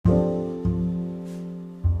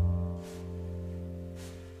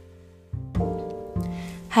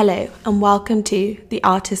Hello and welcome to the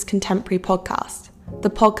Artist Contemporary Podcast, the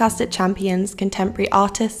podcast that champions contemporary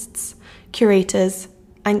artists, curators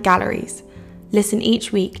and galleries. Listen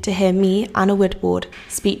each week to hear me, Anna Woodward,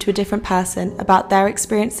 speak to a different person about their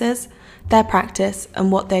experiences, their practice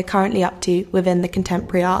and what they're currently up to within the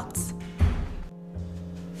contemporary arts.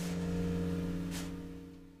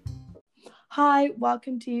 Hi,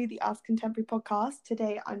 welcome to the Artist Contemporary Podcast.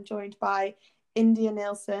 Today I'm joined by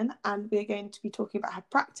Nielsen, and we're going to be talking about her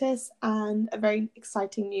practice and a very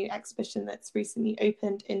exciting new exhibition that's recently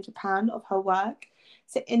opened in Japan of her work.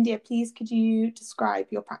 So India, please could you describe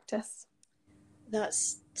your practice?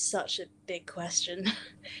 That's such a big question.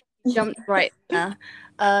 Jumped right there.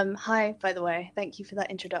 Hi, by the way, thank you for that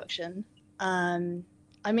introduction.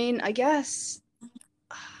 I guess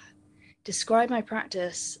describe my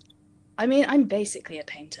practice. I'm basically a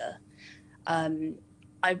painter.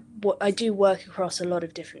 I do work across a lot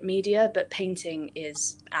of different media, but painting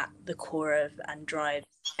is at the core of and drives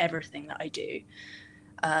everything that I do.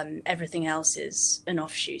 Everything else is an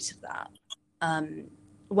offshoot of that.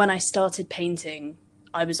 When I started painting,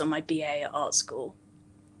 I was on my BA at art school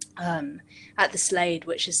at the Slade,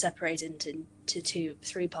 which is separated into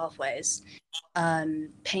three pathways,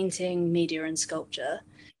 painting, media and sculpture.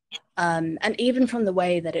 And even from the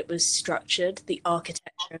way that it was structured, the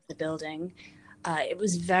architecture of the building, it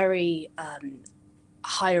was very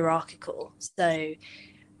hierarchical. So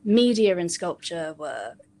media and sculpture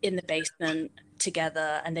were in the basement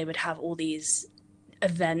together and they would have all these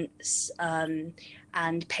events,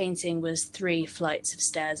 and painting was 3 flights of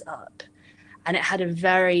stairs up. And it had a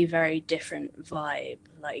very, very different vibe.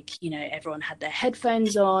 Everyone had their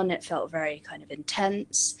headphones on. It felt very kind of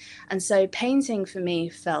intense. And so painting for me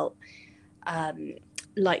felt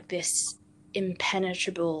like this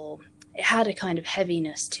impenetrable, it had a kind of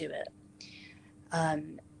heaviness to it.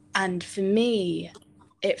 And for me,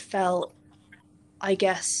 it felt, I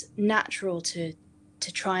guess, natural to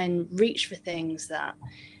try and reach for things that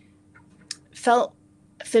felt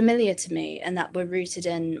familiar to me and that were rooted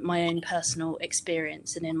in my own personal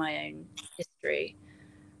experience and in my own history.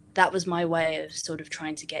 That was my way of sort of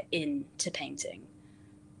trying to get into painting.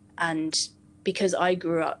 And because I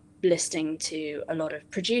grew up listening to a lot of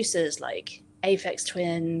producers like Aphex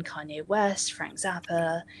Twin, Kanye West, Frank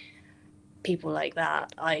Zappa, people like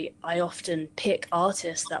that, I often pick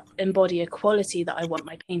artists that embody a quality that I want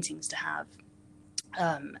my paintings to have.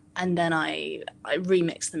 And then I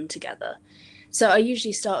remix them together. So I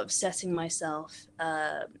usually start with setting myself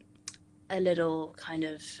a little kind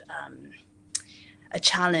of a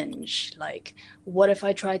challenge, like what if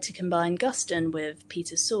I tried to combine Guston with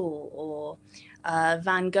Peter Saul, or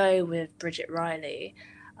Van Gogh with Bridget Riley,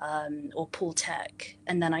 or Paul Tech,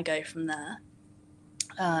 and then I go from there.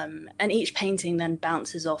 And each painting then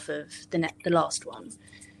bounces off of the last one.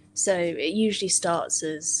 So it usually starts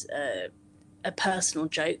as a personal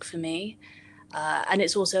joke for me, and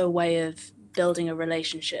it's also a way of building a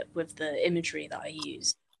relationship with the imagery that I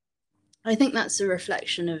use. I think that's a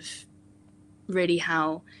reflection of really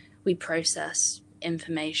how we process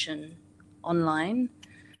information online.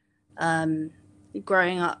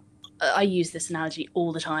 Growing up, I use this analogy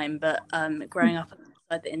all the time, but growing up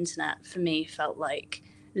inside the internet for me felt like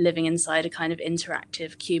living inside a kind of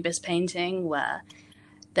interactive cubist painting where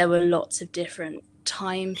there were lots of different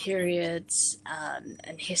time periods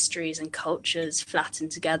and histories and cultures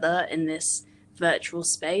flattened together in this virtual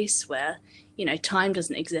space where, time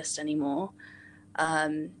doesn't exist anymore.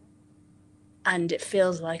 And it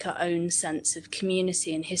feels like our own sense of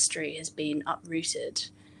community and history has been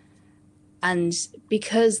uprooted. And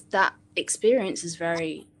because that experience is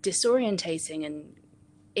very disorientating and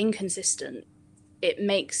inconsistent, it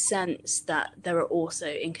makes sense that there are also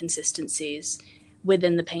inconsistencies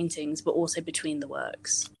within the paintings, but also between the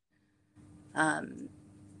works. And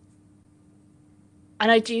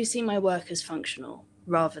I do see my work as functional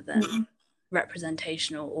rather than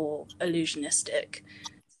representational or illusionistic.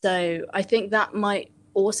 So I think that might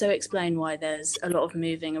also explain why there's a lot of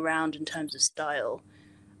moving around in terms of style.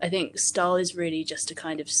 I think style is really just a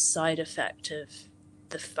kind of side effect of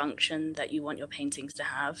the function that you want your paintings to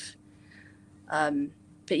have.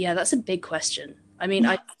 But yeah, that's a big question.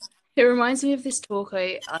 It reminds me of this talk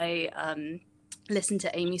I listened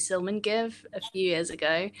to Amy Silman give a few years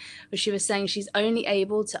ago, where she was saying she's only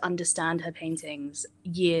able to understand her paintings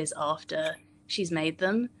years after she's made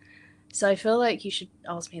them. So I feel like you should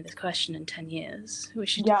ask me this question in 10 years. We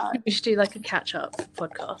should do like a catch-up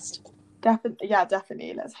podcast.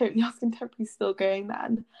 Definitely. Let's hope the Arts Contemporary is still going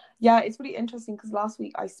then. Yeah, it's really interesting because last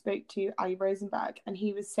week I spoke to Ali Rosenberg and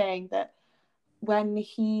he was saying that when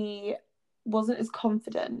he wasn't as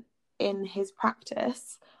confident in his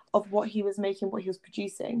practice of what he was making, what he was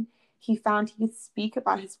producing, he found he could speak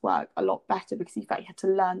about his work a lot better because he felt he had to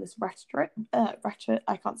learn this rhetoric.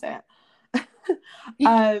 I can't say it.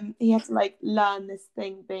 He had to like learn this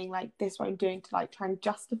thing being like this what I'm doing to like try and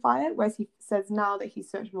justify it, whereas he says now that he's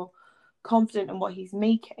so much more confident in what he's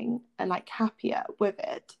making and like happier with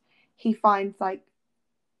it, he finds like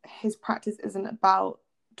his practice isn't about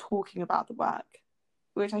talking about the work,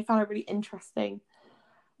 which I found really interesting,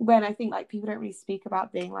 when I think like people don't really speak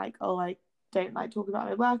about being like, oh, I don't like talking about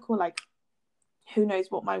my work, or like who knows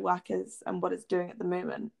what my work is and what it's doing at the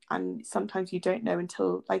moment. And sometimes you don't know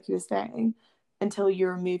until, like you were saying, until you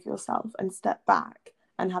remove yourself and step back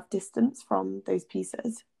and have distance from those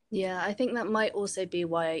pieces. Yeah, I think that might also be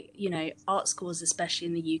why, art schools, especially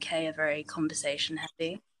in the UK, are very conversation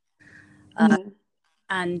heavy. Mm.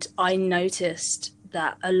 And I noticed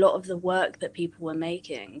that a lot of the work that people were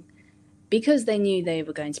making, because they knew they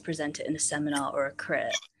were going to present it in a seminar or a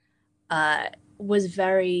crit, was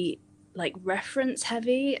very like reference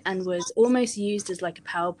heavy and was almost used as like a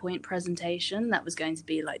PowerPoint presentation that was going to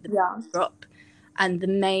be like the drop. And the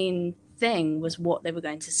main thing was what they were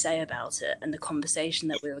going to say about it and the conversation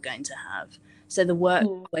that we were going to have. So the work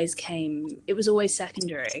always came, it was always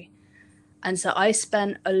secondary. And so I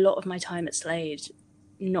spent a lot of my time at Slade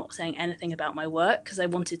not saying anything about my work because I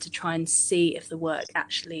wanted to try and see if the work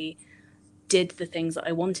actually did the things that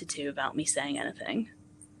I wanted to without me saying anything.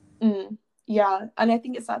 Yeah, and I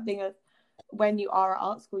think it's that thing of when you are at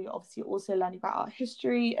art school, you're obviously also learning about art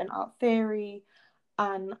history and art theory,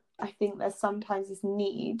 and I think there's sometimes this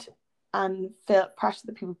need and feel pressure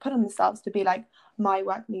that people put on themselves to be like, my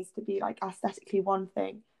work needs to be like aesthetically one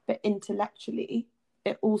thing, but intellectually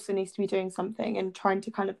it also needs to be doing something, and trying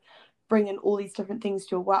to kind of bring in all these different things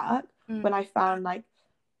to your work. When I found like,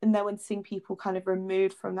 and then when seeing people kind of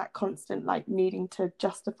removed from that constant like needing to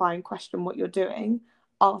justify and question what you're doing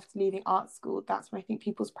after leaving art school, that's when I think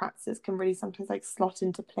people's practices can really sometimes like slot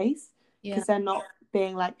into place, because they're not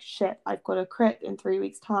being like, shit, I've got a crit in 3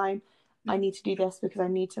 weeks time, I need to do this because I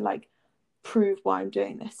need to like prove why I'm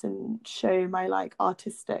doing this and show my like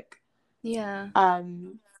artistic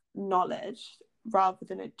knowledge, rather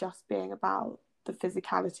than it just being about the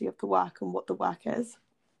physicality of the work and what the work is.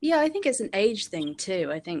 Yeah, I think it's an age thing too.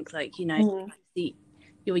 I think like,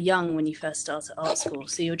 you're young when you first start at art school,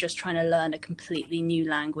 so you're just trying to learn a completely new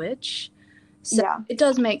language. So it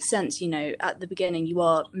does make sense, at the beginning you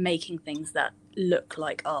are making things that look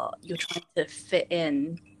like art. You're trying to fit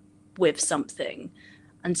in with something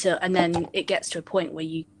and then it gets to a point where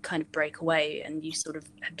you kind of break away and you sort of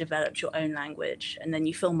have developed your own language, and then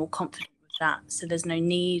you feel more confident with that. So there's no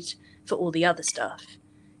need for all the other stuff.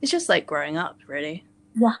 It's just like growing up, really.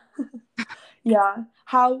 Yeah.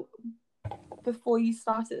 How, before you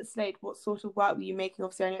started at Slade, what sort of work were you making?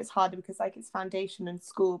 Obviously, I know it's harder because like it's foundation and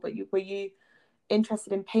school, but were you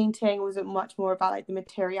interested in painting, or was it much more about like the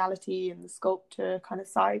materiality and the sculpture kind of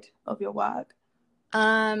side of your work?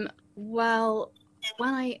 Well,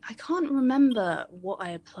 when I can't remember what I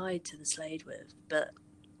applied to the Slade with, but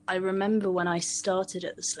I remember when I started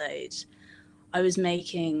at the Slade, I was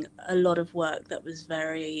making a lot of work that was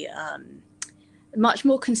very much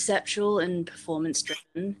more conceptual and performance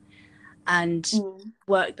driven, and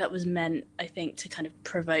work that was meant, I think, to kind of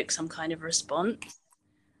provoke some kind of response.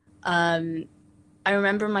 I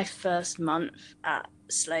remember my first month at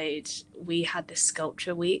Slade, we had this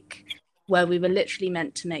sculpture week where we were literally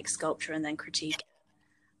meant to make sculpture and then critique it.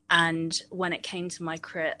 And when it came to my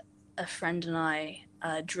crit, a friend and I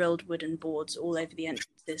drilled wooden boards all over the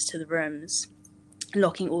entrances to the rooms,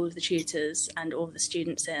 locking all of the tutors and all of the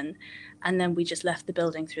students in. And then we just left the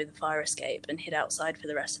building through the fire escape and hid outside for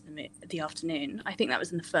the rest of the afternoon. I think that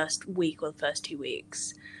was in the first week or the first 2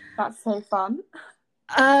 weeks. That's so fun.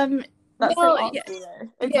 That's so art school though.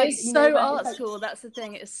 It's like, so art school. That's the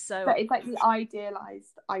thing. It's so. But it's like the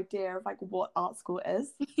idealized idea of like what art school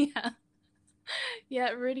is. Yeah,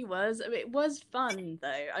 it really was. I mean, it was fun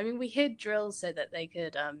though. I mean, we hid drills so that they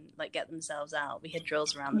could like get themselves out. We hid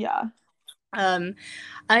drills around.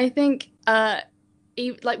 I think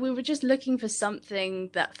like we were just looking for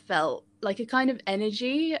something that felt like a kind of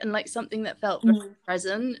energy and like something that felt very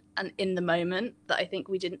present and in the moment, that I think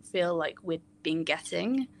we didn't feel like we'd been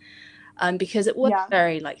getting, because it was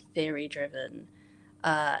very like theory driven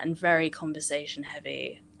and very conversation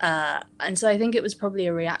heavy, and so I think it was probably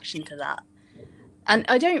a reaction to that. And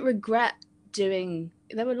I don't regret doing,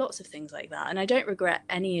 there were lots of things like that, and I don't regret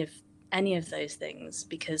any of those things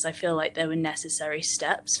because I feel like they were necessary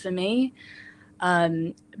steps for me.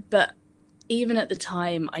 But even at the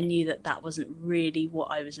time, I knew that that wasn't really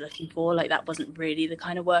what I was looking for. Like, that wasn't really the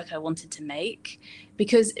kind of work I wanted to make,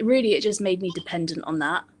 because really it just made me dependent on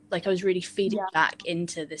that. Like, I was really feeding back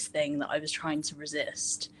into this thing that I was trying to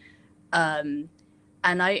resist. And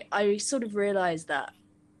I sort of realized that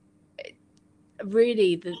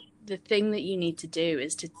really the thing that you need to do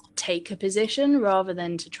is to take a position rather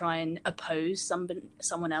than to try and oppose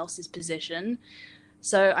someone else's position.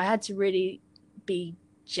 So I had to really be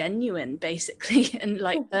genuine, basically, and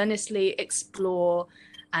like earnestly explore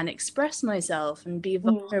and express myself and be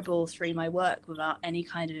vulnerable through my work without any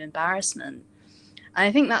kind of embarrassment. And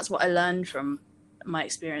I think that's what I learned from my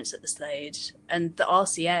experience at the Slade and the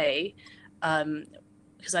RCA,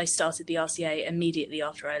 because I started the RCA immediately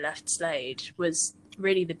after I left Slade, was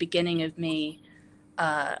really the beginning of me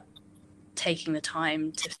taking the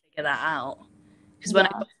time to figure that out. Because when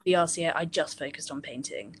I got to the RCA, I just focused on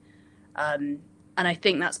painting. And I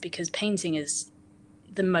think that's because painting is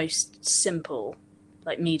the most simple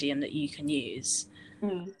like medium that you can use.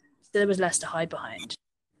 So there was less to hide behind.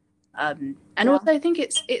 And also I think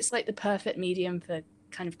it's like the perfect medium for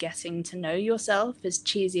kind of getting to know yourself, as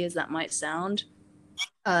cheesy as that might sound.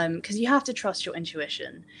 Because you have to trust your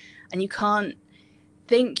intuition, and you can't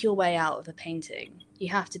think your way out of a painting. You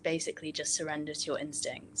have to basically just surrender to your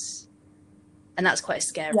instincts. And that's quite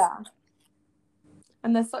scary. Yeah.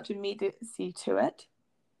 And there's such immediacy to it.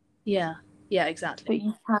 Yeah, exactly. That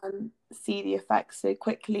you can see the effects so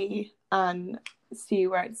quickly and see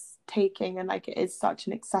where it's taking, and like it is such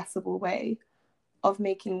an accessible way of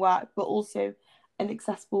making work, but also an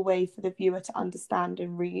accessible way for the viewer to understand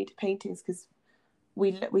and read paintings, because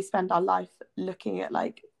we spend our life looking at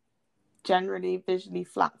like generally visually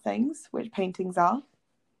flat things, which paintings are.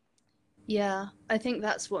 Yeah, I think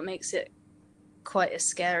that's what makes it quite a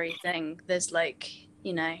scary thing. There's like,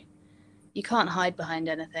 you know, you can't hide behind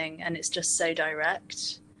anything, and it's just so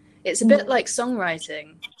direct. It's a bit like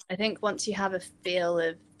songwriting. I think once you have a feel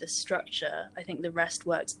of the structure, I think the rest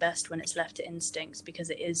works best when it's left to instincts, because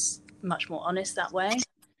it is much more honest that way.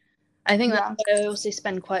 I think that I also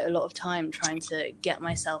spend quite a lot of time trying to get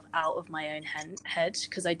myself out of my own head,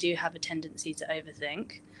 because I do have a tendency to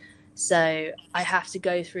overthink. So I have to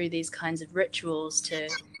go through these kinds of rituals to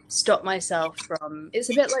stop myself from, it's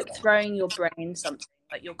a bit like throwing your brain something,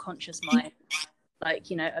 like your conscious mind, like,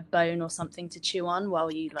 you know, a bone or something to chew on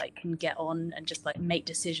while you like can get on and just like make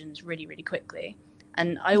decisions really, really quickly.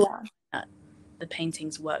 And I find that the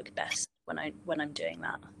paintings work best when I'm doing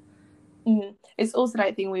that. It's also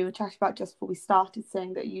that thing we were chatting about just before we started,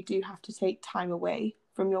 saying that you do have to take time away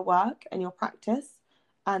from your work and your practice,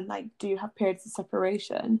 and like do have periods of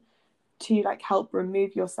separation to like help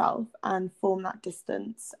remove yourself and form that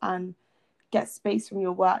distance and get space from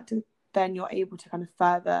your work, to then you're able to kind of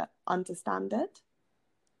further understand it.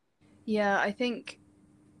 Yeah, I think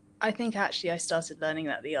actually I started learning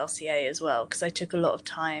that at the RCA as well, because I took a lot of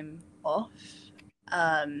time off.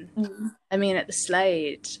 I mean, at the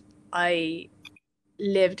Slade, I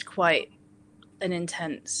lived quite an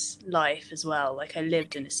intense life as well. Like, I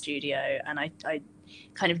lived in a studio, and I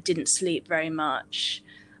kind of didn't sleep very much.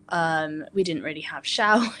 We didn't really have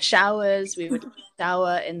showers. We would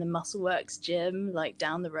shower in the Muscleworks gym, like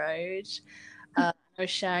down the road. I was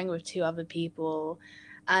sharing with two other people,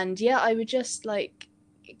 and yeah, I would just like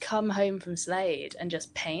come home from Slade and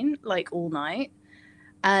just paint like all night.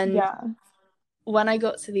 And when I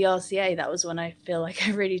got to the RCA, that was when I feel like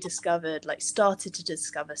I really started to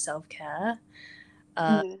discover self-care,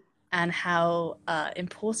 and how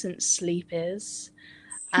important sleep is.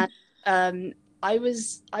 And I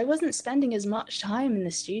wasn't spending as much time in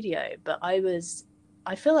the studio, but I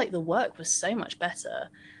feel like the work was so much better,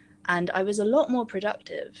 and I was a lot more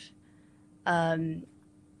productive.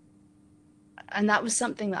 And that was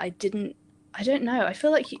something that I don't know. I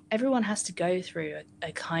feel like everyone has to go through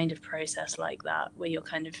a kind of process like that, where you're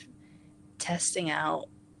kind of testing out,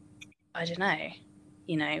 I don't know,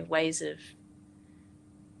 you know, ways of,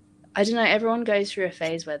 I don't know, everyone goes through a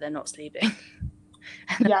phase where they're not sleeping.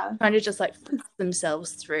 And they're trying to just like force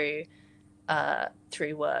themselves through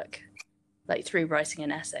work, like through writing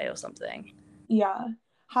an essay or something. Yeah.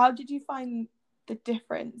 How did you find the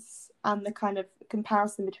difference and the kind of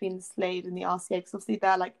comparison between the Slade and the RCA? Because obviously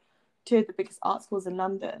they're like two of the biggest art schools in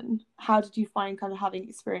London. How did you find kind of having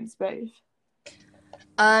experienced both?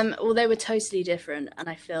 Well, they were totally different, and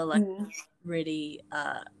I feel like really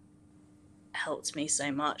helped me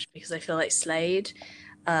so much, because I feel like Slade,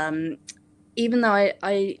 even though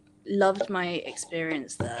I loved my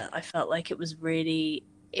experience there, I felt like it was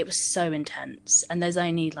so intense, and there's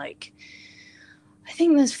only like, I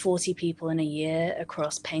think there's 40 people in a year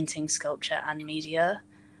across painting, sculpture, and media.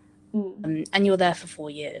 and you're there for 4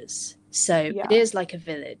 years. So it is like a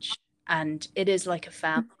village, and it is like a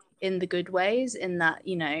family in the good ways, in that,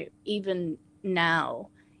 you know, even now,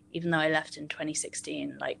 even though I left in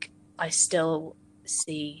 2016, like I still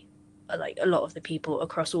see like a lot of the people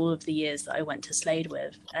across all of the years that I went to Slade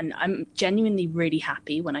with, and I'm genuinely really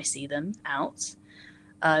happy when I see them out.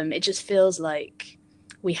 It just feels like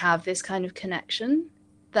we have this kind of connection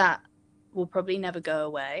that will probably never go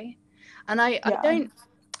away. And I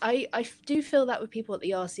do feel that with people at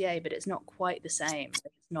the RCA, but it's not quite the same. It's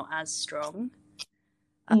not as strong.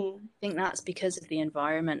 I think that's because of the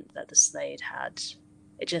environment that the Slade had.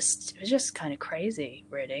 It was just kind of crazy,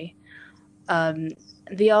 really. The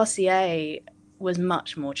RCA was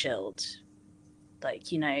much more chilled.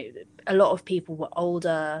 Like, you know, a lot of people were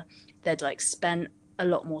older. They'd like spent a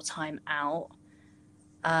lot more time out,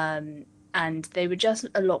 and they were just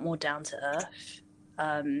a lot more down to earth.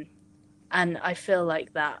 And I feel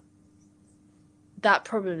like that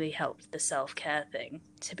probably helped the self-care thing,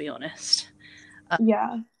 to be honest.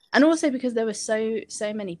 And also because there were so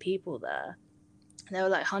many people there. There were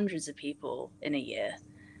like hundreds of people in a year,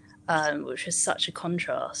 which was such a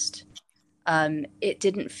contrast. It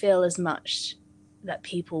didn't feel as much that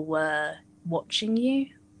people were watching you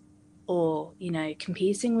or, you know,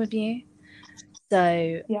 competing with you.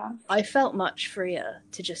 So I felt much freer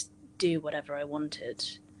to just do whatever I wanted.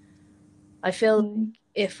 I feel like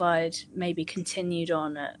if I'd maybe continued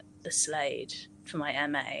on at the Slade for my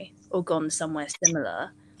MA or gone somewhere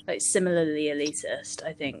similar, like similarly elitist,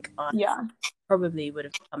 I think I probably would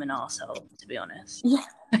have become an arsehole, to be honest.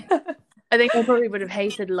 I think I probably would have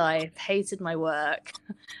hated life, hated my work.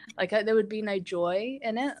 Like there would be no joy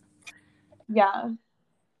in it.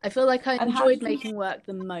 I feel like I enjoyed making work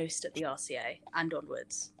the most at the RCA and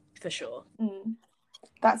onwards, for sure.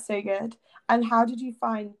 That's so good. And how did you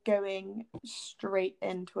find going straight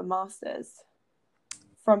into a master's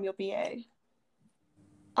from your BA?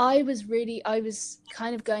 I was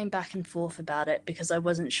kind of going back and forth about it because I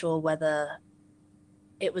wasn't sure whether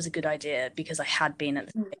it was a good idea, because I had been at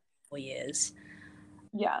the same 4 years.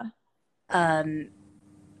 And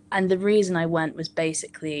the reason I went was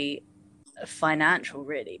basically financial,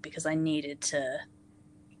 really, because I needed to,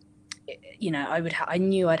 you know, I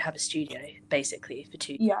knew I'd have a studio basically for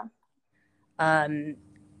 2 years.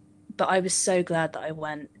 But I was so glad that I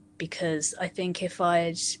went, because I think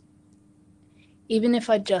even if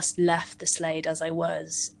I'd just left the Slade as I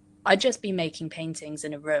was, I'd just be making paintings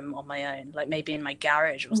in a room on my own, like maybe in my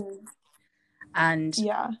garage or something. And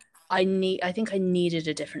I think I needed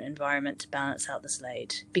a different environment to balance out the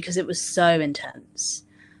Slade, because it was so intense.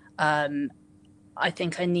 I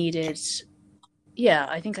think I needed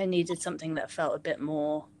something that felt a bit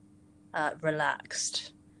more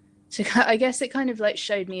relaxed. So I guess it kind of like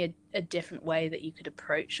showed me a different way that you could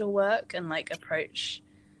approach your work and like approach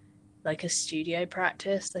like a studio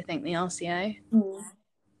practice. I think the RCA.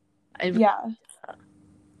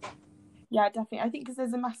 Yeah, definitely. I think because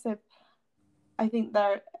there's I think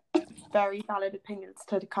there are very valid opinions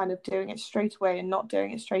to kind of doing it straight away and not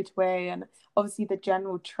doing it straight away. And obviously the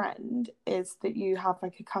general trend is that you have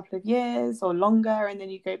like a couple of years or longer and then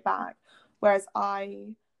you go back. Whereas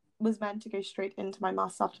I was meant to go straight into my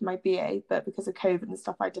master's after my BA, but because of COVID and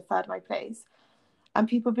stuff, I deferred my place. And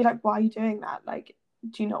people would be like, why are you doing that? Like,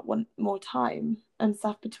 do you not want more time and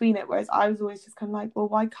stuff between it? Whereas I was always just kind of like, well,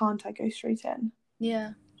 why can't I go straight in?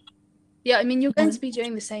 Yeah, I mean, you're going to be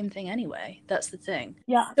doing the same thing anyway. That's the thing.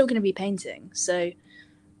 You're still going to be painting. So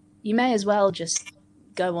you may as well just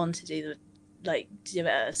go on to do it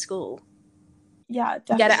at school. Yeah,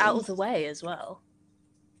 definitely. Get it out of the way as well.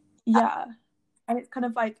 Yeah. And it's kind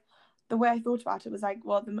of like, the way I thought about it was like,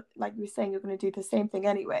 well, like you were saying, you're going to do the same thing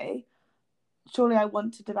anyway. Surely I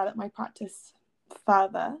want to develop my practice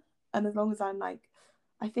further. And as long as I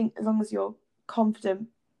think as long as you're confident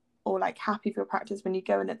or like happy with your practice when you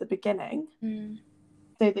go in at the beginning,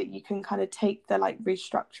 so that you can kind of take the like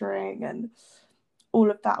restructuring and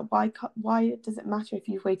all of that. Why does it matter if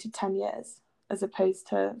you've waited 10 years as opposed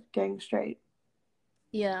to going straight?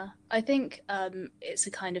 Yeah, I think it's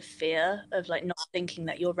a kind of fear of like not thinking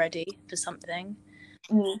that you're ready for something,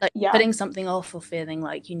 like putting something off or feeling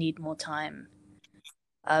like you need more time.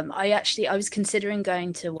 I was considering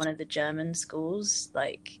going to one of the German schools,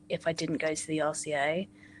 like if I didn't go to the RCA.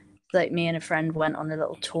 Like me and a friend went on a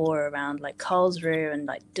little tour around like Karlsruhe and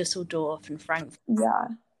like Dusseldorf and Frankfurt.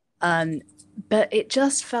 But it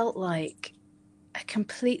just felt like a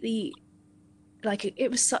completely, like it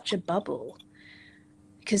was such a bubble.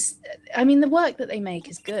 Because I mean, the work that they make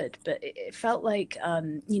is good, but it felt like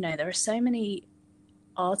you know, there are so many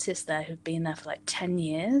artists there who've been there for like 10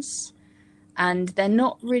 years, and they're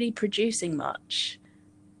not really producing much.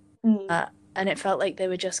 Mm. And it felt like they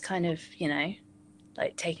were just kind of,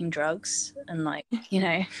 like taking drugs and like,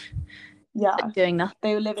 like Yeah, doing nothing.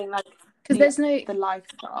 they were living like Because there's no, the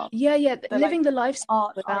lifestyle, yeah, the living like the lifestyle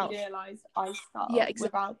art without, idealized yeah, lifestyle exactly,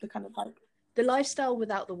 without the kind of like, the lifestyle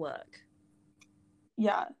without the work.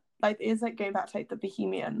 yeah, like it's like going back to like the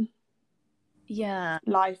bohemian Yeah,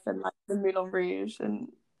 life and like the Moulin Rouge and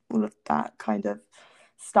all of that kind of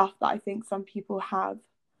stuff that I think some people have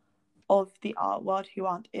of the art world who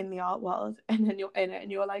aren't in the art world, and then you're in it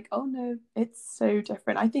and you're like, oh no, it's so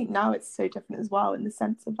different. I think now it's so different as well, in the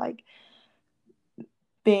sense of like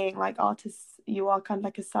being like artists, you are kind of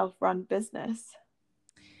like a self-run business.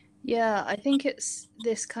 yeah, I think it's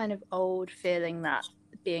this kind of old feeling that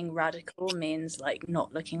being radical means like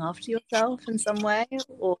not looking after yourself in some way,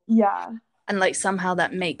 or Yeah. and like somehow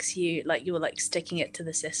that makes you like you're like sticking it to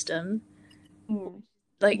the system. Mm.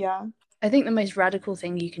 Like Yeah. I think the most radical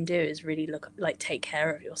thing you can do is really look like take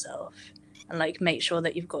care of yourself and like make sure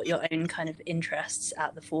that you've got your own kind of interests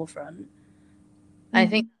at the forefront. I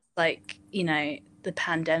think Mm. like, the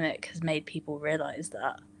pandemic has made people realize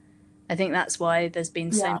that. I think that's why there's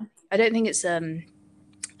been so Yeah. many, I don't think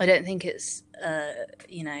it's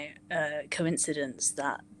a coincidence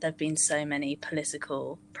that there've been so many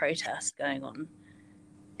political protests going on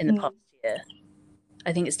in the Mm. past year.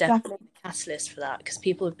 I think it's definitely Definitely. a catalyst for that because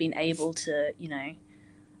people have been able to,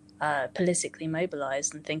 politically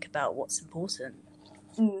mobilize and think about what's important.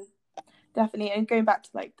 Mm. Definitely. And going back to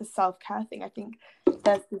like the self-care thing, I think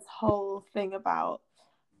there's this whole thing about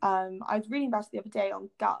I was reading about it the other day on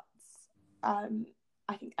Guts. um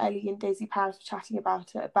I think Ellie and Daisy Paris were chatting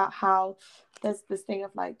about it, about how there's this thing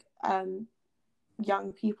of like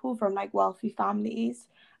young people from like wealthy families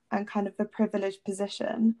and kind of the privileged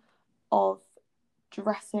position of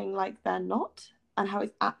dressing like they're not, and how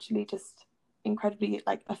it's actually just incredibly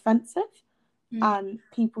like offensive, Mm. and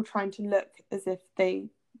people trying to look as if they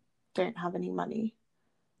don't have any money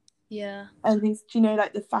Yeah, and things. Do you know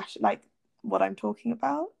like the fashion, like what I'm talking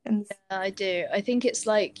about? And I do. I think it's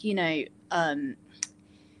like,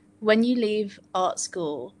 when you leave art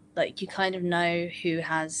school, like you kind of know who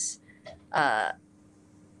has, uh,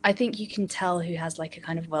 I think you can tell who has like a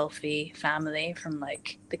kind of wealthy family from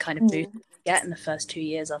like the kind of boost mm, you get in the first 2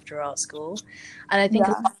 years after art school. And I think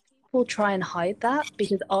a yeah, lot of people try and hide that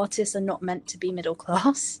because artists are not meant to be middle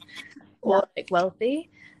class yeah, or like wealthy,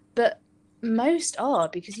 but most are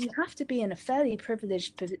because you have to be in a fairly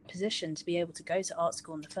privileged position to be able to go to art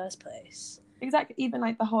school in the first place. exactly. Even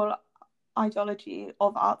like the whole ideology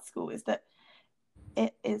of art school is that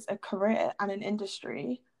it is a career and an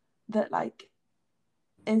industry that like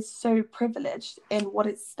is so privileged in what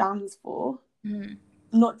it stands for, Mm.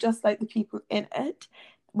 not just like the people in it,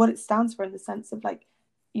 what it stands for, in the sense of like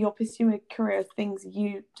you're pursuing a career of things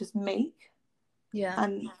you just make Yeah.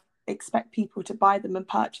 and expect people to buy them and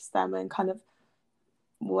purchase them and kind of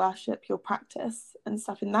worship your practice and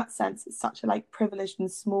stuff. In that sense, it's such a like privileged and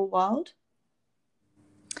small world.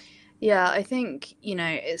 Yeah, I think,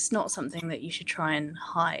 it's not something that you should try and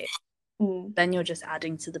hide. Mm, Then you're just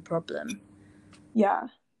adding to the problem. yeah.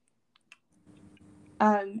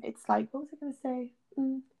 It's like, what was I going to say?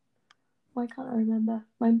 Why can't I remember?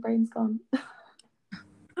 My brain's gone.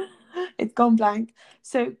 It's gone blank.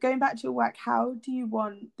 So going back to your work, how do you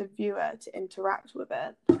want the viewer to interact with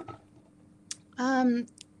it? Um,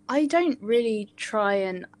 I don't really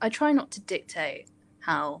I try not to dictate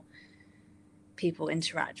how people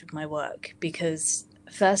interact with my work because,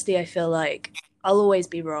 firstly, I feel like I'll always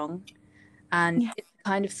be wrong. And Yeah. it's the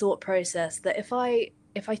kind of thought process that if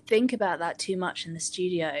I think about that too much in the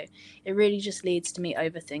studio, it really just leads to me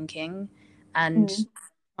overthinking and Mm.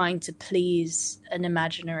 trying to please an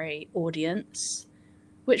imaginary audience,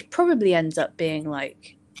 which probably ends up being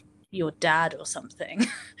like your dad or something,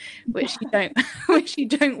 which you don't which you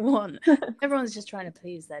don't want. Everyone's just trying to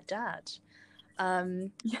please their dad.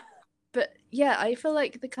 Um, Yeah. but yeah, I feel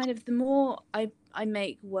like the more I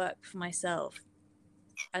make work for myself,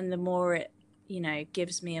 and the more it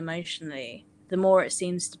gives me emotionally, the more it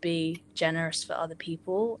seems to be generous for other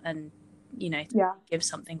people and to Yeah. give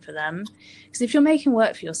something for them, because if you're making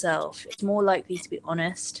work for yourself, it's more likely to be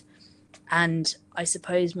honest and, I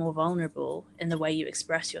suppose, more vulnerable in the way you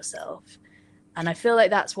express yourself. And I feel like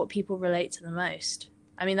that's what people relate to the most.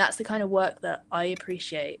 I mean, that's the kind of work that I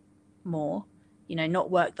appreciate more, not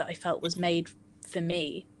work that I felt was made for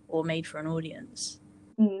me or made for an audience.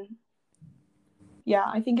 Mm. Yeah,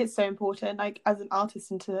 I think it's so important, like as an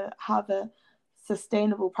artist, and to have a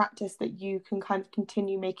sustainable practice that you can kind of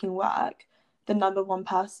continue making work. The number one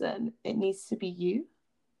person, it needs to be you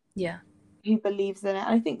Yeah. who believes in it. And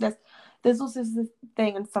I think there's there's also this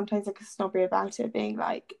thing, and sometimes like a snobbery about it, being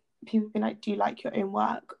like, people being like, do you like your own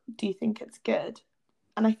work? Do you think it's good?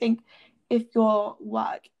 And I think if your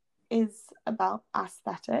work is about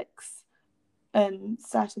aesthetics and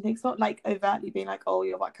certain things, not like overtly being like, oh,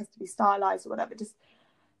 your work has to be stylized or whatever, just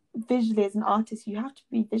visually as an artist, you have to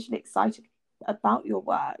be visually excited about your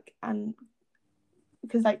work. And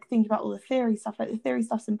because like think about all the theory stuff, like the theory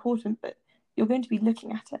stuff's important, but you're going to be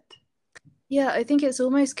looking at it. Yeah, I think it's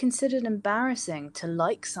almost considered embarrassing to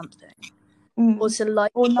like something. Or to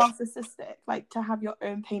like, or narcissistic, like to have your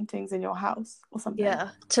own paintings in your house or something. yeah,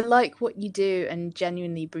 to like what you do and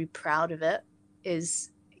genuinely be proud of it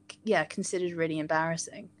is, yeah, considered really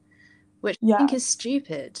embarrassing, which I think is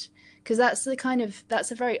stupid, because that's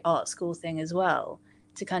a very art school thing as well,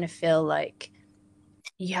 to kind of feel like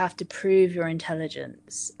you have to prove your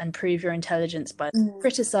intelligence and prove your intelligence by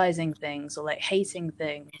criticizing things or like hating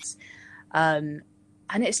things, and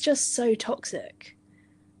it's just so toxic.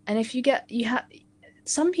 And if you have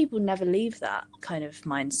some people never leave that kind of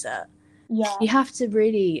mindset. You have to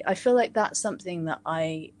really, I feel like that's something that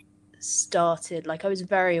I started, like I was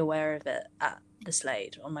very aware of it at the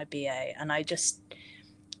Slade on my BA, and I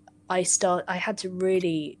had to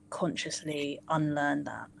really consciously unlearn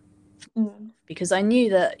that, because I knew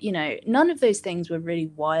that, you know, none of those things were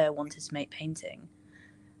really why I wanted to make painting.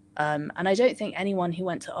 And I don't think anyone who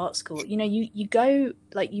went to art school, you know, you go,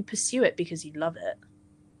 like, you pursue it because you love it.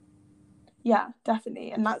 Yeah,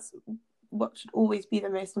 definitely. And that's what should always be the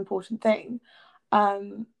most important thing.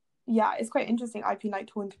 Yeah, it's quite interesting. I've been like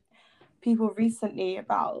talking to people recently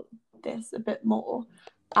about this a bit more,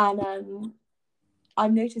 and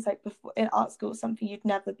I've noticed like before in art school, something you'd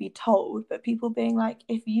never be told, but people being like,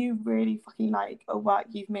 if you really fucking like a work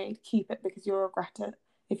you've made, keep it, because you'll regret it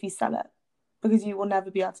if you sell it, because you will never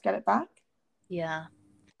be able to get it back. Yeah.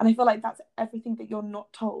 And I feel like that's everything that you're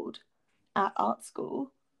not told at art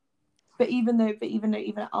school. But even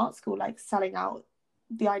at art school, like selling out,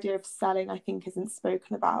 the idea of selling, I think, isn't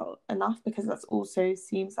spoken about enough, because that's also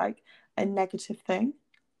seems like a negative thing.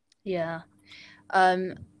 Yeah.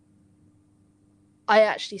 I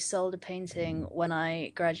actually sold a painting when I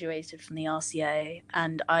graduated from the RCA,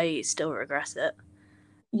 and I still regret it.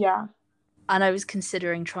 Yeah. And I was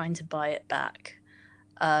considering trying to buy it back,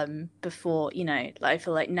 before, you know, like, I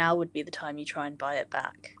feel like now would be the time you try and buy it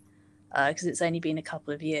back, because it's only been a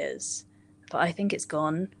couple of years. But I think it's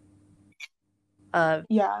gone.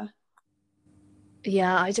 Yeah.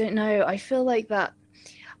 Yeah, I don't know. I feel like that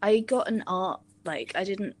I got an art, like, I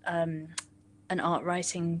didn't an art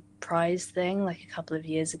writing prize thing like a couple of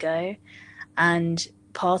years ago, and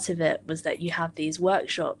part of it was that you have these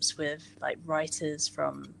workshops with like writers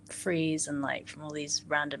from Frieze and like from all these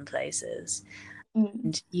random places,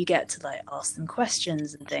 and you get to like ask them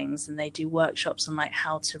questions and things, and they do workshops on like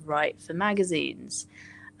how to write for magazines.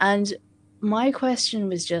 And my question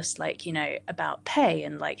was just like, you know, about pay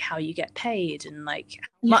and like how you get paid and like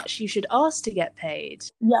how much you should ask to get paid.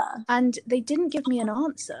 Yeah. And they didn't give me an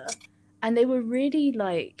answer, and they were really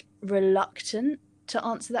like reluctant to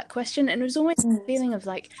answer that question, and it was almost a feeling of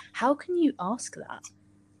like, how can you ask that?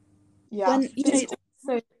 Yeah. When, you know,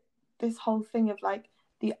 So this whole thing of like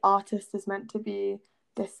the artist is meant to be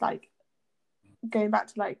this, like, going back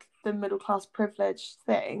to like the middle class privilege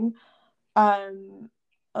thing,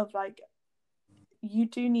 of like, you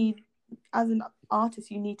do need, as an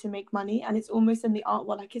artist, you need to make money, and it's almost in the art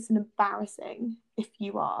world like it's an embarrassing if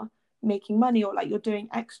you are making money, or like you're doing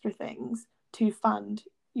extra things to fund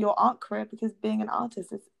your art career, because being an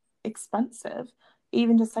artist is expensive,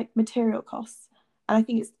 even just like material costs. And I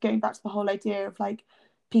think it's going back to the whole idea of like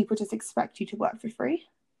people just expect you to work for free.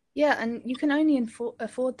 yeah, and you can only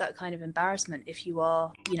afford that kind of embarrassment if you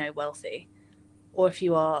are, you know, wealthy, or if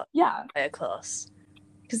you are higher class.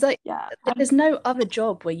 Because like, there's no other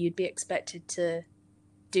job where you'd be expected to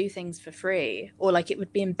do things for free, or like it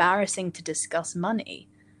would be embarrassing to discuss money.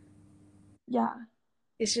 Yeah.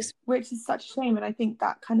 It's just, which is such a shame. And I think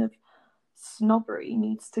that kind of snobbery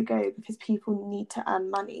needs to go, because people need to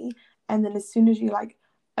earn money. And then as soon as you like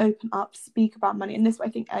open up, speak about money, and this what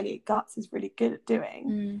I think Elliot Guts is really good at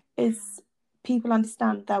doing, is people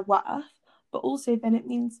understand their worth, but also then it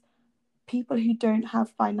means people who don't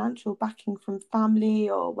have financial backing from family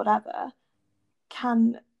or whatever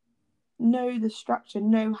can know the structure,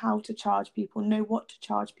 know how to charge people, know what to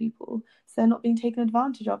charge people, so they're not being taken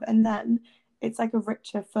advantage of. And then it's like a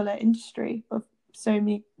richer, fuller industry of so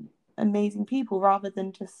many amazing people, rather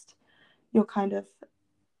than just your kind of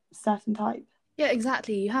certain type. yeah,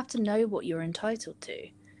 exactly. You have to know what you're entitled to.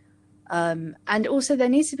 And also there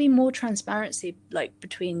needs to be more transparency, like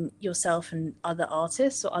between yourself and other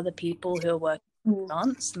artists or other people who are working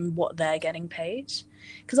freelance and what they're getting paid.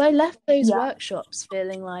 Because I left those Yeah. workshops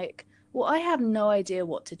feeling like, well, I have no idea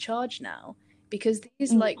what to charge now, because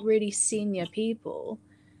these like really senior people,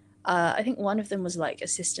 I think one of them was like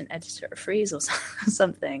assistant editor at Freeze or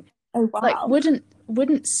something, Oh like wow.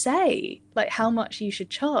 wouldn't say like how much you should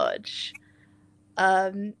charge.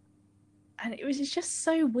 And it was just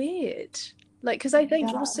so weird. Like, because I think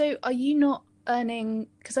also, are you not earning?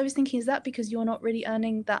 Because I was thinking, is that because you're not really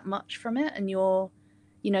earning that much from it, and you're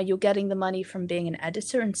getting the money from being an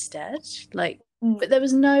editor instead? Like, but there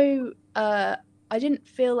was no. I didn't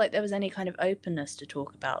feel like there was any kind of openness to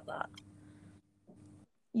talk about that.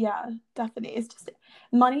 Yeah, definitely. It's just,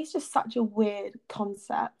 money is just such a weird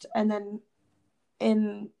concept, and then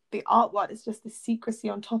in the art world, it's just the secrecy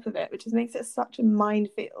on top of it, which just makes it such a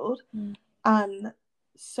minefield, and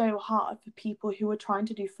so hard for people who are trying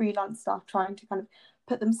to do freelance stuff, trying to kind of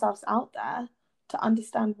put themselves out there, to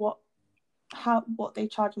understand what they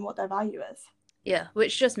charge and what their value is. Yeah,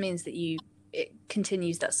 which just means that it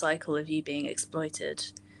continues that cycle of you being exploited.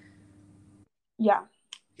 Yeah.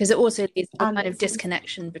 Because it also leads to a kind of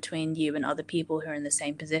disconnection between you and other people who are in the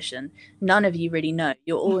same position. None of you really know.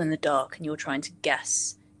 You're all in the dark, and you're trying to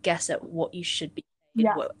guess at what you should be paid,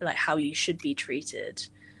 like how you should be treated.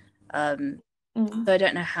 So I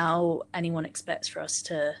don't know how anyone expects for us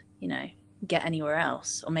to, get anywhere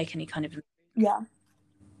else or make any kind of improvement.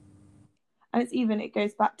 And it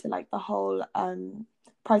goes back to like the whole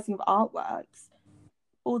pricing of artworks,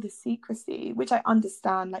 all the secrecy, which I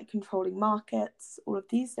understand, like controlling markets, all of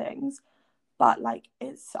these things. But like,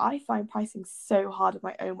 I find pricing so hard of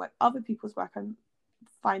my own work. Other people's work, I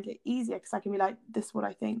find it easier because I can be like, this is what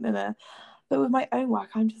I think. But with my own work,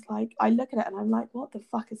 I'm just like, I look at it and I'm like, what the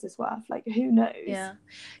fuck is this worth? Like, who knows? Yeah.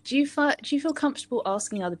 Do you feel comfortable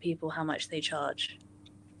asking other people how much they charge,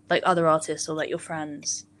 like other artists or like your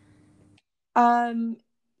friends?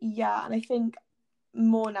 Yeah, and I think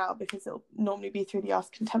more now because it'll normally be through the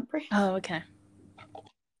Ask Contemporary. Oh, okay.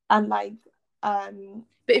 And like, but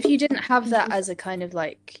if you didn't have that as a kind of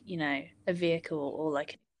like, a vehicle or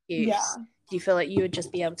like an excuse, do you feel like you would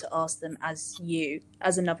just be able to ask them as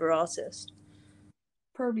another artist?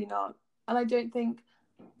 Probably not. And I don't think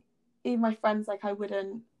even my friends, like, I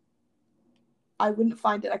wouldn't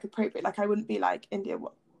find it like appropriate. Like, I wouldn't be like, India,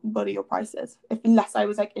 what are your prices? Unless I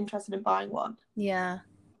was like interested in buying one. Yeah.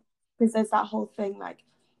 Because there's that whole thing, like,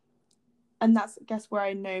 and that's, I guess, where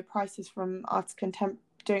I know prices from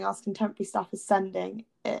doing arts contemporary stuff is sending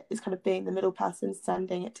it, is kind of being the middle person,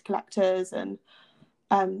 sending it to collectors and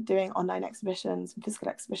doing online exhibitions and physical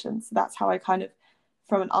exhibitions. So that's how I kind of,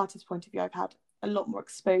 from an artist point of view, I've had a lot more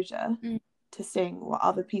exposure to seeing what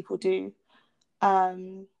other people do.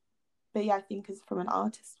 But yeah, I think as from an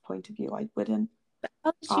artist's point of view, I wouldn't. But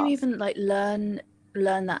how did you even like learn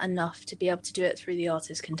that enough to be able to do it through the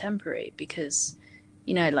artist contemporary? Because,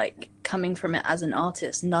 like coming from it as an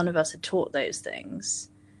artist, none of us had taught those things.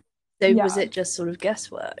 So was it just sort of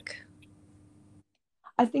guesswork?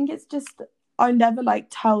 I think it's just, I never like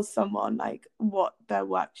tell someone like what their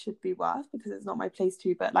work should be worth, because it's not my place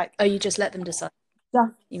to, but like, you just let them decide.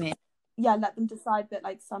 You mean? Yeah, let them decide. But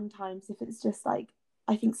like, sometimes if it's just like,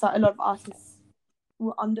 I think a lot of artists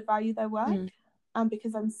will undervalue their work, and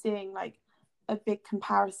because I'm seeing like a big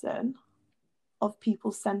comparison of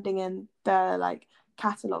people sending in their like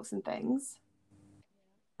catalogs and things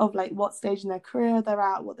of like what stage in their career they're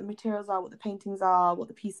at, what the materials are, what the paintings are, what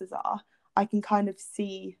the pieces are, I can kind of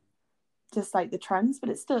see just like the trends. But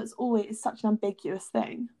it's such an ambiguous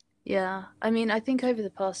thing. Yeah, I mean, I think over the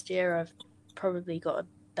past year I've probably got a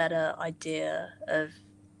better idea of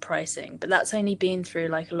pricing, but that's only been through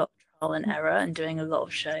like a lot of trial and error and doing a lot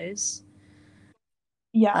of shows.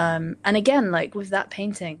 And again, like with that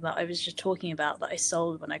painting that I was just talking about that I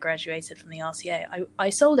sold when I graduated from the RCA, I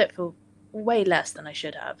sold it for way less than I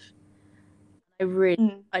should have. I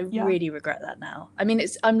really regret that now. I mean,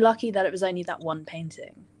 I'm lucky that it was only that one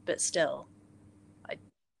painting, but still.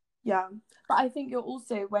 Yeah, but I think you're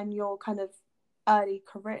also, when you're kind of early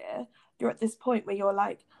career, you're at this point where you're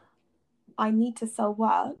like, I need to sell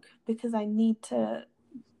work because I need to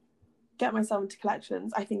get myself into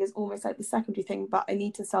collections. I think is almost like the secondary thing, but I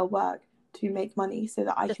need to sell work to make money so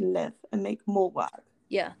that I can live and make more work.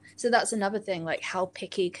 Yeah, so that's another thing, like how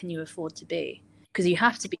picky can you afford to be? Because you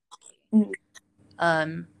have to be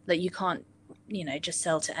that you can't, just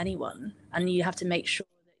sell to anyone, and you have to make sure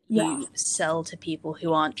that you sell to people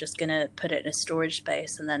who aren't just going to put it in a storage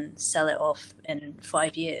space and then sell it off in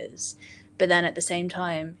 5 years. But then at the same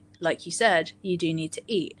time, like you said, you do need to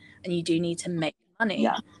eat and you do need to make money.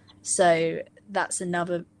 So that's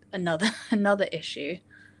another issue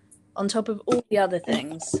on top of all the other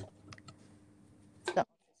things.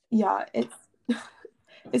 yeah,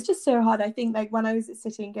 it's just so hard. I think like when I was at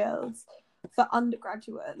City and Guilds for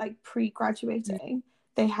undergraduate, like pre-graduating,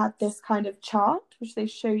 they had this kind of chart which they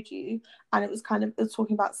showed you, and it was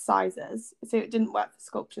talking about sizes. So it didn't work for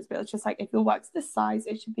sculptures, but it was just like if your work's this size,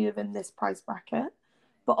 it should be within this price bracket.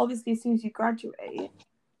 But obviously, as soon as you graduate,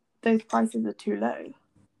 those prices are too low.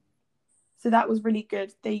 So that was really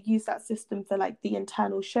good. They used that system for like the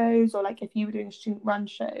internal shows, or like if you were doing a student run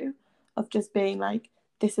show, of just being like,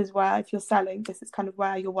 this is where, if you're selling, this is kind of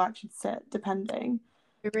where your work should sit, depending.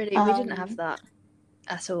 We didn't have that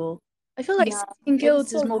at all. I feel like Yeah, Sitting it was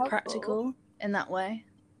Guilds is so more helpful. practical in that way.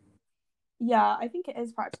 Yeah, I think it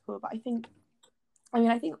is practical, but I think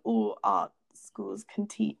all art schools can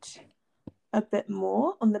teach a bit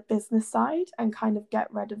more on the business side and kind of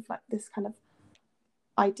get rid of like this kind of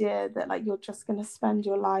idea that like you're just going to spend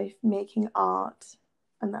your life making art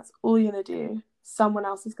and that's all you're going to do. Someone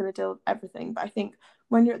else is going to deal with everything. But I think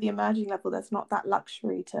when you're at the emerging level, there's not that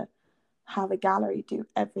luxury to have a gallery do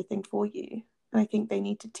everything for you. And I think they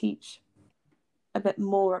need to teach a bit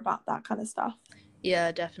more about that kind of stuff.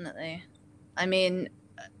 Yeah, definitely. I mean,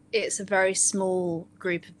 it's a very small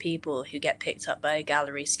group of people who get picked up by a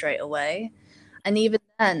gallery straight away. And even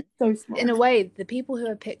then, So in small. a way, the people who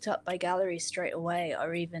are picked up by galleries straight away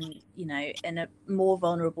are even, in a more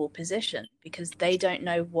vulnerable position because they don't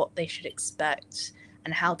know what they should expect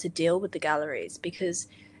and how to deal with the galleries because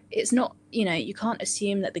it's not, you can't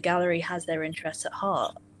assume that the gallery has their interests at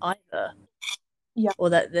heart either, Yeah. or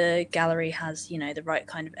that the gallery has, the right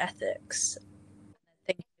kind of ethics.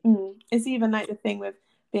 It's even like the thing with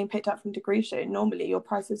being picked up from degree show. Normally your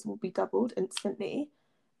prices will be doubled instantly.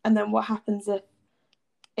 And then what happens if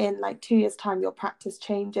in like 2 years' time your practice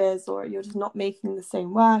changes or you're just not making the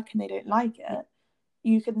same work and they don't like it?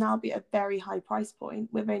 You could now be at a very high price point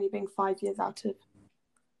with only being 5 years out of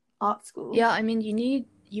art school. Yeah, I mean,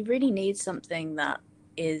 you really need something that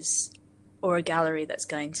is, or a gallery that's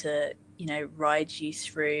going to, ride you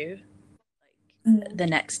through the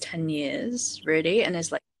next 10 years, really, and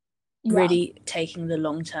is like Yeah, really taking the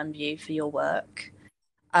long term view for your work.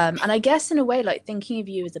 And I guess in a way, like thinking of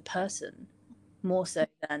you as a person more so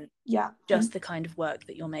than yeah, just the kind of work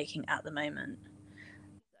that you're making at the moment.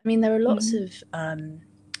 I mean, there are lots of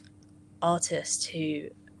artists who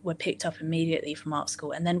were picked up immediately from art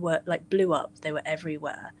school and then were like blew up. They were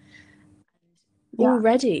everywhere yeah,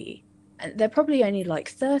 already. And they're probably only like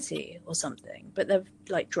 30 or something, but they've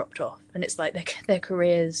like dropped off and it's like their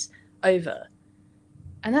career's over.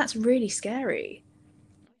 And that's really scary.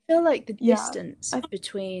 I feel like the yeah. distance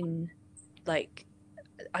between like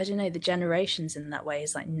I don't know, the generations in that way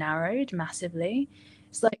is like narrowed massively.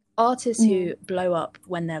 It's like artists who blow up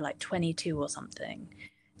when they're like 22 or something.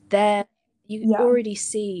 They're You Yeah, already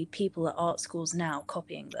see people at art schools now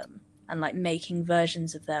copying them and like making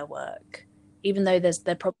versions of their work, even though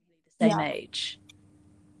they're probably the same yeah. age.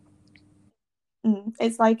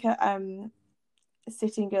 It's like a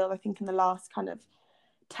City and Guild. I think in the last kind of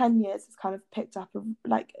 10 years, it's kind of picked up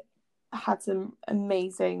like had some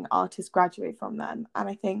amazing artists graduate from them, and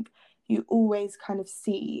I think you always kind of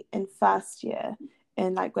see in first year,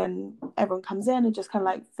 in like when everyone comes in and just kind of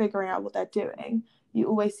like figuring out what they're doing, you